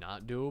it's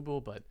not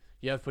doable, but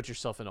you have put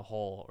yourself in a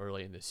hole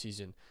early in the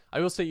season. I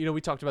will say,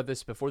 we talked about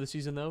this before the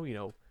season,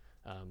 though.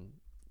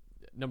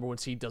 Number 1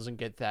 seed doesn't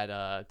get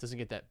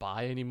that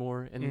bye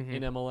anymore in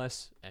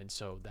MLS, and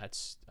so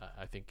that's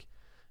I think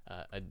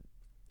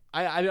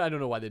I don't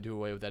know why they do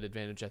away with that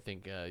advantage. I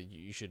think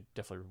you should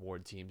definitely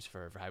reward teams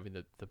for having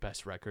the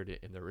best record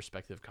in their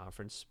respective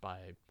conference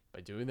by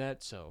doing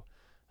that. So,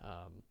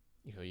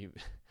 you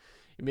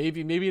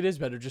maybe it is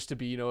better just to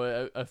be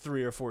a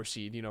 3 or 4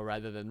 seed,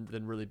 rather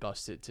than really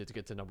bust it to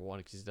get to number 1,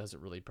 because it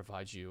doesn't really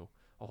provide you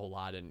a whole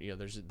lot. And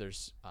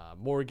there's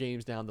more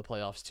games down the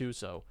playoffs too.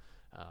 So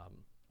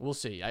we'll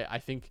see. I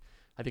think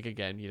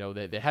again,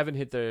 they haven't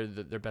hit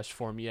their best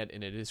form yet,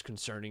 and it is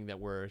concerning that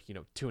we're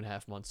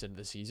 2.5 months into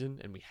the season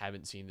and we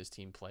haven't seen this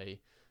team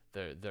play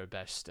their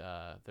best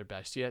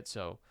yet.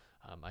 So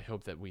I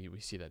hope that we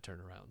see that turn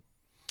around.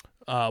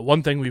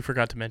 One thing we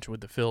forgot to mention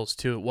with the Phils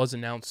too, it was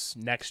announced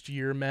next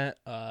year, Matt,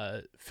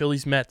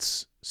 Phillies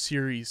Mets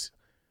series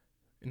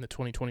in the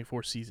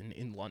 2024 season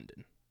in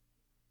London.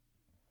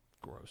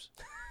 Gross.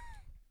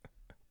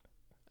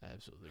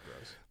 Absolutely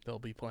gross. They'll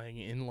be playing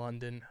in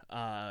London.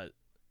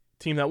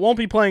 Team that won't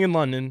be playing in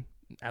London,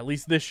 at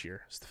least this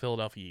year, is the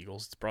Philadelphia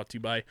Eagles. It's brought to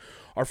you by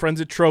our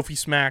friends at Trophy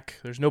Smack.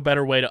 There's no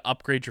better way to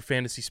upgrade your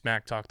fantasy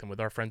smack talk than with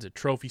our friends at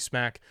Trophy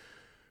Smack.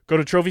 Go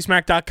to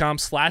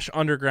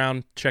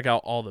trophysmack.com/underground. Check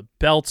out all the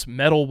belts,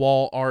 metal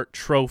wall art,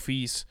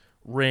 trophies,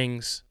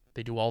 rings.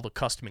 They do all the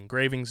custom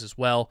engravings as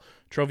well.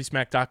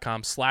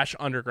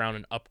 TrophySmack.com/underground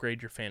and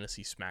upgrade your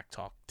fantasy Smack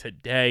Talk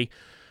today.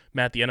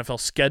 Matt, the NFL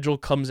schedule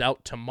comes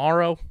out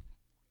tomorrow,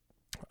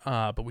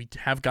 but we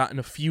have gotten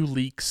a few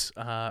leaks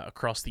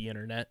across the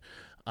internet.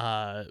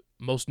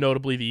 Most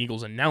notably, the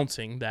Eagles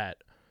announcing that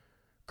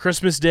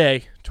Christmas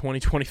Day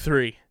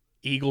 2023,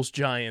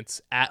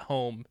 Eagles-Giants at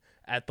home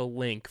at the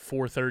Link,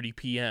 4:30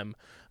 p.m.,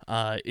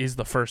 is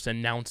the first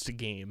announced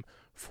game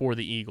for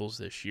the Eagles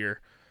this year.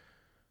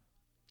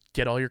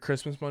 Get all your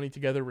Christmas money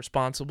together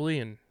responsibly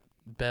and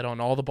bet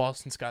on all the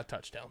Boston Scott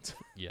touchdowns.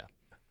 Yeah.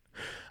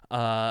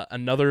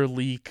 Another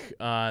leak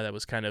that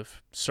was kind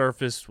of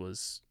surfaced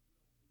was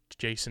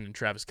Jason and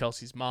Travis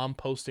Kelce's mom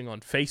posting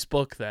on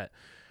Facebook that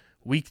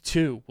Week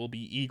 2 will be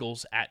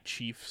Eagles at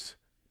Chiefs,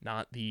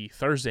 not the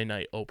Thursday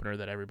night opener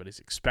that everybody's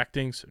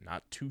expecting, so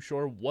not too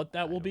sure what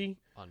that will be.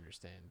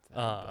 Understand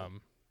that,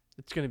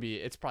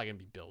 it's probably gonna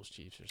be Bills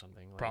Chiefs or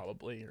something.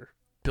 Probably, or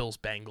Bills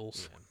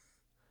Bengals.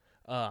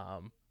 Yeah.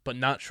 But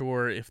not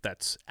sure if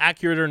that's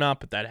accurate or not,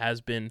 but that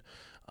has been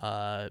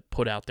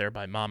put out there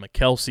by Mama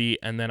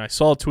Kelsey. And then I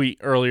saw a tweet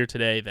earlier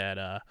today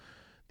that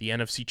the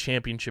NFC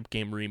Championship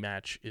game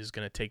rematch is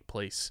going to take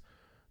place.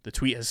 The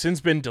tweet has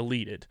since been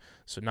deleted,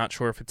 so not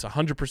sure if it's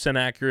 100%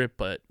 accurate,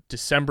 but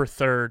December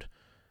 3rd,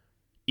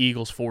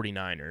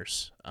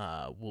 Eagles-49ers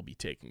will be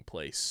taking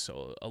place.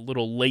 So a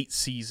little late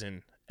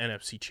season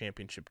NFC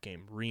Championship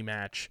game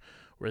rematch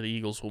where the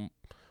Eagles will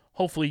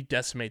hopefully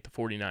decimate the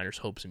 49ers'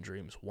 hopes and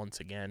dreams once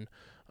again.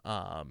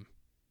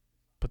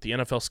 But the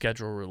NFL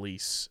schedule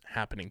release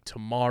happening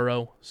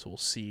tomorrow, so we'll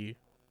see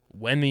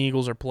when the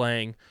Eagles are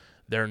playing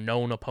their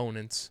known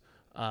opponents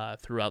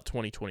throughout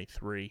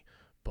 2023.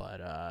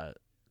 But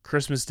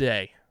Christmas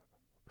Day,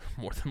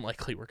 more than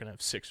likely, we're going to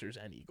have Sixers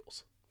and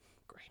Eagles.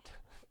 Great.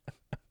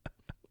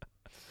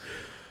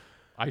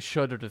 I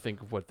shudder to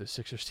think of what the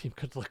Sixers team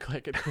could look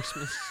like at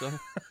Christmas.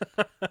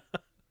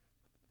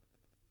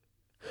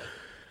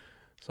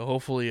 So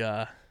hopefully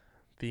the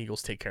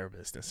Eagles take care of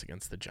business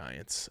against the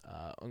Giants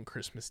on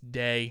Christmas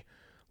Day.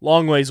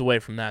 Long ways away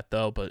from that,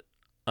 though, but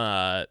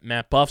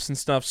Matt Buffs and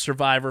stuff,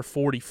 Survivor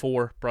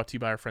 44, brought to you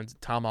by our friends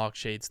at Tomahawk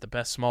Shades, the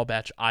best small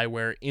batch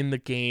eyewear in the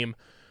game.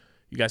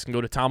 You guys can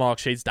go to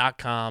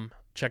tomahawkshades.com,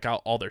 check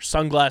out all their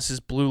sunglasses,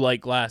 blue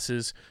light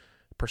glasses,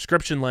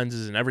 prescription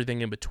lenses, and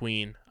everything in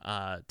between.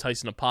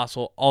 Tyson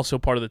Apostle, also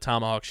part of the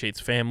Tomahawk Shades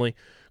family.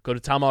 Go to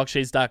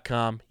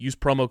tomahawkshades.com, use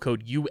promo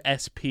code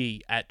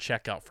USP at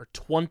checkout for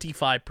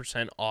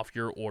 25% off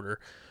your order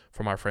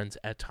from our friends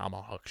at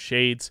Tomahawk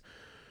Shades.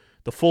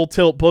 The Full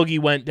Tilt Boogie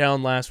went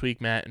down last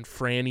week, Matt, and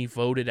Franny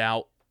voted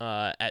out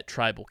at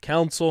Tribal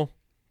Council.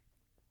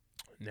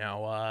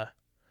 Now,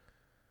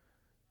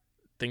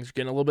 things are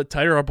getting a little bit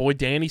tighter. Our boy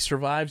Danny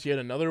survives yet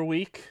another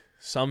week,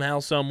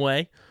 somehow, some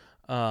way.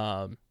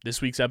 This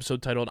week's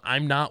episode titled,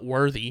 I'm Not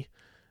Worthy.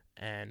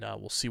 And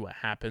we'll see what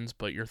happens.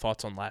 But your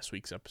thoughts on last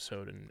week's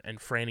episode and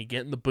Franny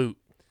getting the boot?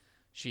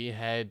 She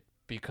had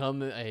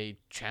become a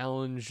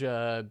challenge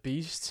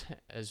beast,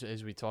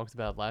 as we talked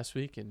about last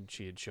week, and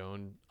she had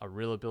shown a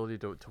real ability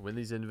to win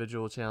these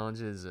individual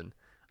challenges. And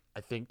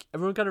I think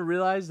everyone kind of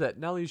realized that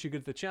not only is she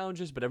good at the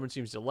challenges, but everyone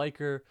seems to like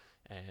her,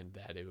 and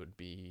that it would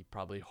be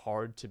probably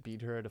hard to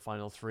beat her at a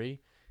Final 3.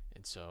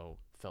 And so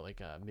felt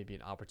like maybe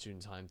an opportune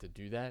time to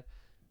do that.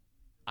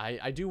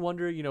 I do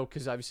wonder,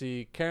 because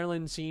obviously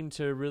Carolyn seemed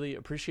to really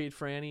appreciate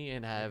Franny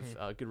and have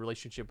a good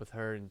relationship with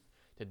her and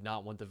did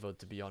not want the vote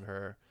to be on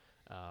her.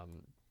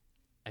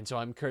 And so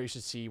I'm curious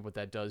to see what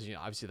that does.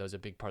 Obviously that was a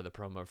big part of the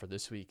promo for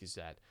this week, is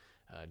that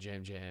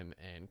Jam Jam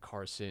and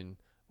Carson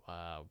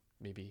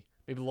maybe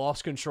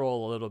lost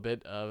control a little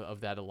bit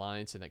of that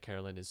alliance, and that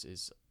Carolyn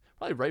is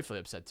probably rightfully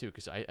upset too,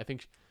 because I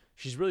think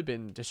she's really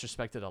been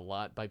disrespected a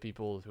lot by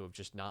people who have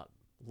just not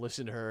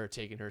listened to her or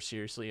taken her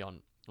seriously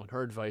on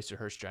her advice or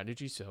her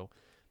strategy. So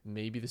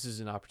maybe this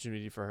is an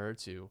opportunity for her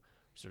to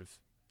sort of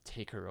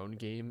take her own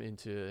game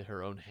into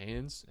her own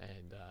hands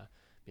and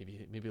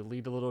maybe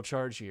lead a little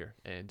charge here.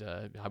 And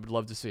I would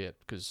love to see it,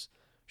 because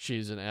she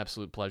is an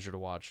absolute pleasure to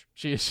watch.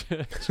 She is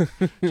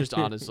just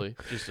honestly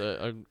just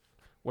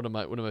one of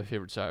my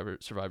favorite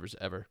survivors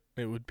ever.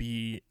 It would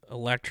be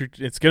electric.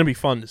 It's going to be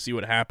fun to see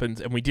what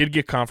happens. And we did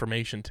get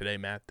confirmation today,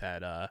 Matt,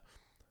 that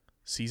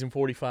season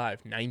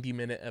 45,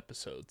 90-minute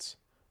episodes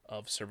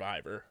of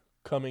Survivor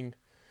coming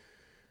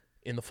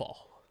in the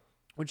fall,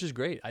 which is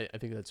great. I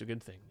think that's a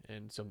good thing,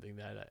 and something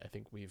that I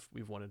think we've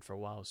wanted for a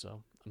while.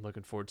 So I'm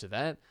looking forward to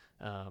that.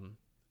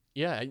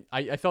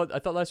 I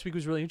thought last week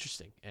was really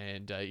interesting,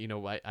 and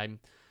I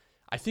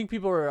think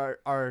people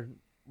are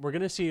we're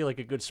gonna see like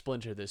a good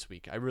splinter this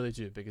week. I really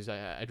do, because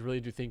I really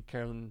do think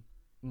Carolyn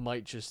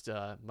might just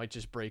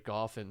break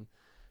off. And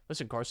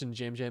listen, Carson and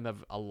Jam Jam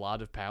have a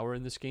lot of power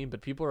in this game,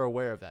 but people are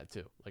aware of that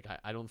too. Like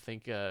I don't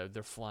think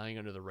they're flying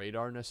under the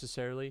radar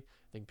necessarily.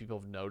 I think people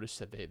have noticed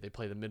that they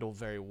play the middle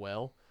very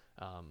well.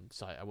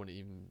 So I wouldn't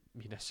even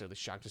be necessarily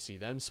shocked to see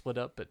them split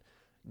up. But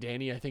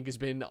Danny, I think, has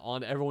been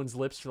on everyone's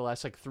lips for the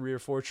last like 3 or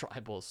 4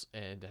 tribals,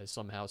 and has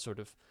somehow sort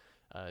of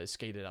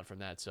skated out from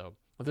that. So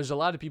there's a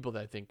lot of people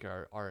that I think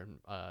are in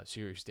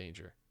serious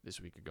danger this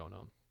week of going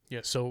home.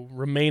 Yeah, so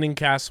remaining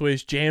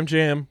castaways,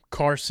 Jam,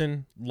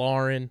 Carson,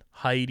 Lauren,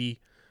 Heidi,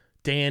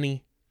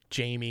 Danny,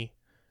 Jamie,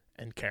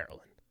 and Carolyn.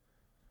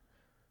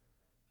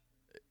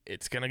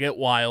 It's going to get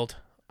wild.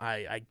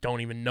 I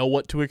don't even know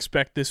what to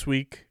expect this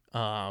week.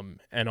 And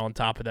on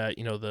top of that,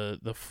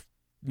 the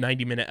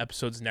 90-minute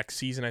episodes next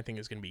season I think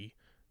is going to be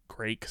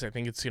great because I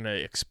think it's going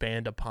to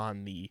expand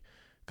upon the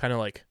kind of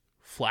like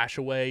flash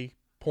away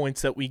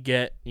points that we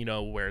get,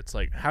 where it's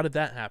like, how did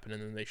that happen?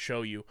 And then they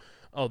show you,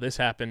 oh, this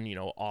happened,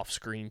 off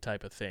screen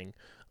type of thing.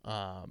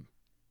 I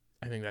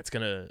think that's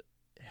going to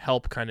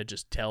help kind of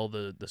just tell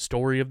the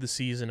story of the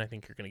season. I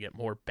think you're going to get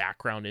more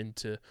background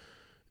into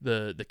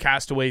the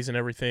castaways and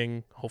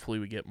everything. Hopefully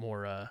we get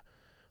more of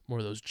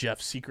those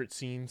Jeff secret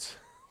scenes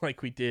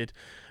like we did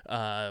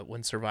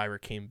when Survivor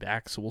came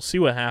back. So we'll see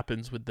what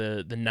happens with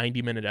the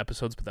 90-minute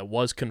episodes, but that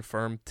was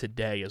confirmed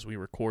today as we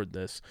record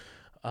this.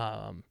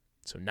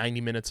 So 90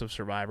 minutes of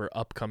Survivor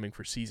upcoming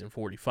for season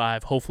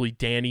 45. Hopefully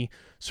Danny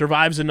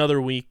survives another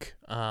week,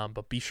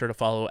 but be sure to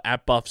follow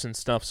at Buffs and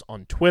Stuffs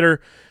on Twitter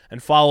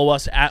and follow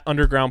us at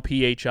Underground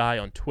PHI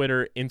on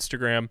Twitter,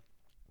 Instagram,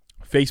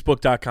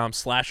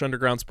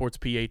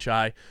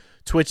 Facebook.com/UndergroundSportsPHI,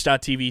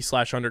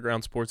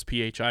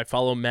 Twitch.tv/UndergroundSportsPHI.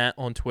 Follow Matt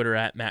on Twitter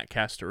at Matt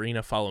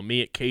Castorina. Follow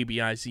me at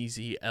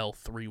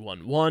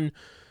KBIZZL311.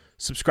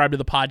 Subscribe to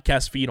the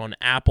podcast feed on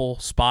Apple,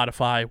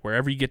 Spotify,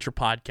 wherever you get your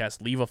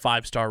podcast. Leave a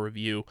 5-star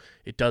review.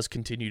 It does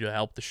continue to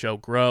help the show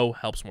grow,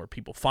 helps more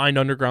people find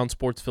Underground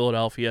Sports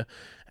Philadelphia,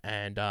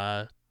 and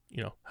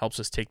helps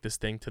us take this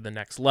thing to the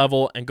next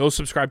level. And go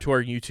subscribe to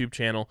our YouTube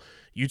channel,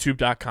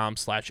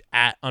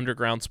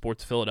 youtube.com/@Underground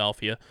Sports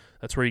Philadelphia.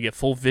 That's where you get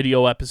full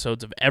video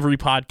episodes of every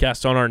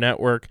podcast on our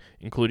network,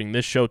 including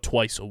this show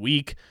twice a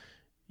week.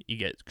 You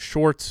get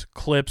shorts,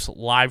 clips,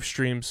 live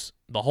streams,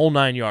 the whole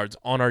 9 yards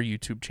on our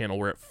YouTube channel.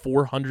 We're at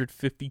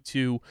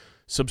 452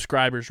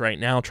 subscribers right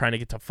now, trying to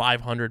get to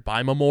 500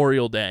 by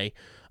Memorial Day.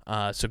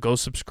 So go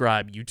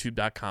subscribe,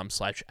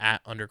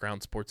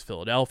 youtube.com/@Underground Sports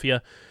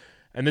Philadelphia.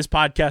 And this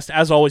podcast,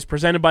 as always,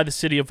 presented by the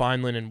City of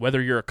Vineland. And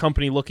whether you're a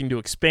company looking to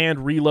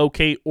expand,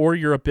 relocate, or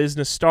you're a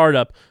business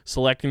startup,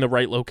 selecting the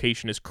right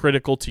location is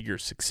critical to your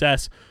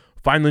success.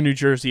 Vineland, New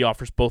Jersey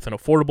offers both an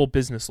affordable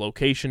business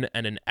location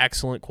and an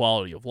excellent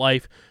quality of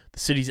life. The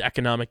city's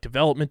economic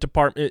development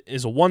department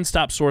is a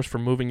one-stop source for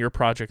moving your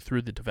project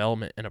through the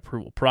development and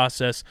approval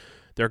process.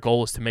 Their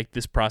goal is to make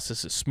this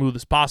process as smooth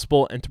as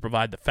possible and to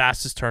provide the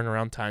fastest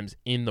turnaround times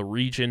in the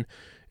region.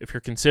 If you're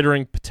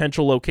considering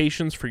potential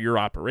locations for your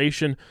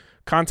operation,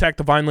 contact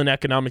the Vineland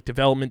Economic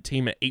Development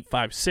Team at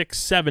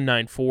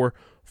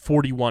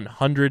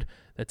 856-794-4100.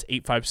 That's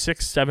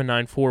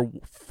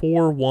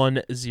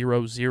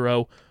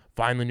 856-794-4100.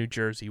 Vineland, New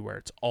Jersey, where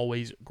it's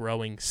always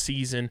growing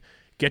season.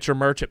 Get your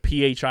merch at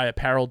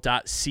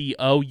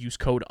phiapparel.co. Use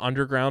code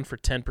UNDERGROUND for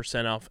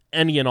 10% off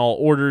any and all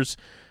orders.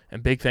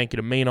 And big thank you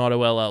to Main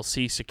Auto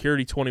LLC,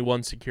 Security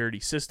 21 Security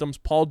Systems,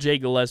 Paul J.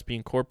 Gillespie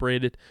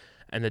Incorporated,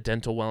 and the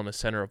Dental Wellness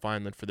Center of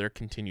Vineland for their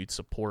continued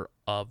support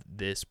of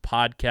this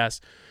podcast.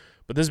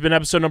 But this has been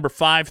episode number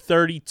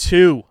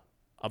 532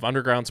 of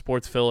Underground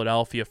Sports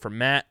Philadelphia. For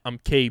Matt, I'm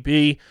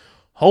KB.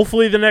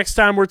 Hopefully the next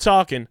time we're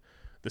talking,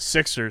 the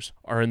Sixers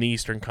are in the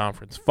Eastern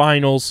Conference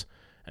Finals,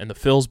 and the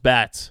Phils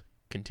Bats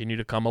continue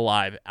to come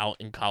alive out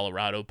in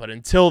Colorado. But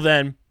until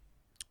then,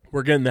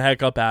 we're getting the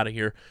heck up out of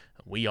here,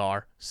 and we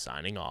are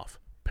signing off.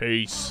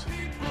 Peace.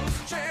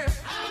 People's champ.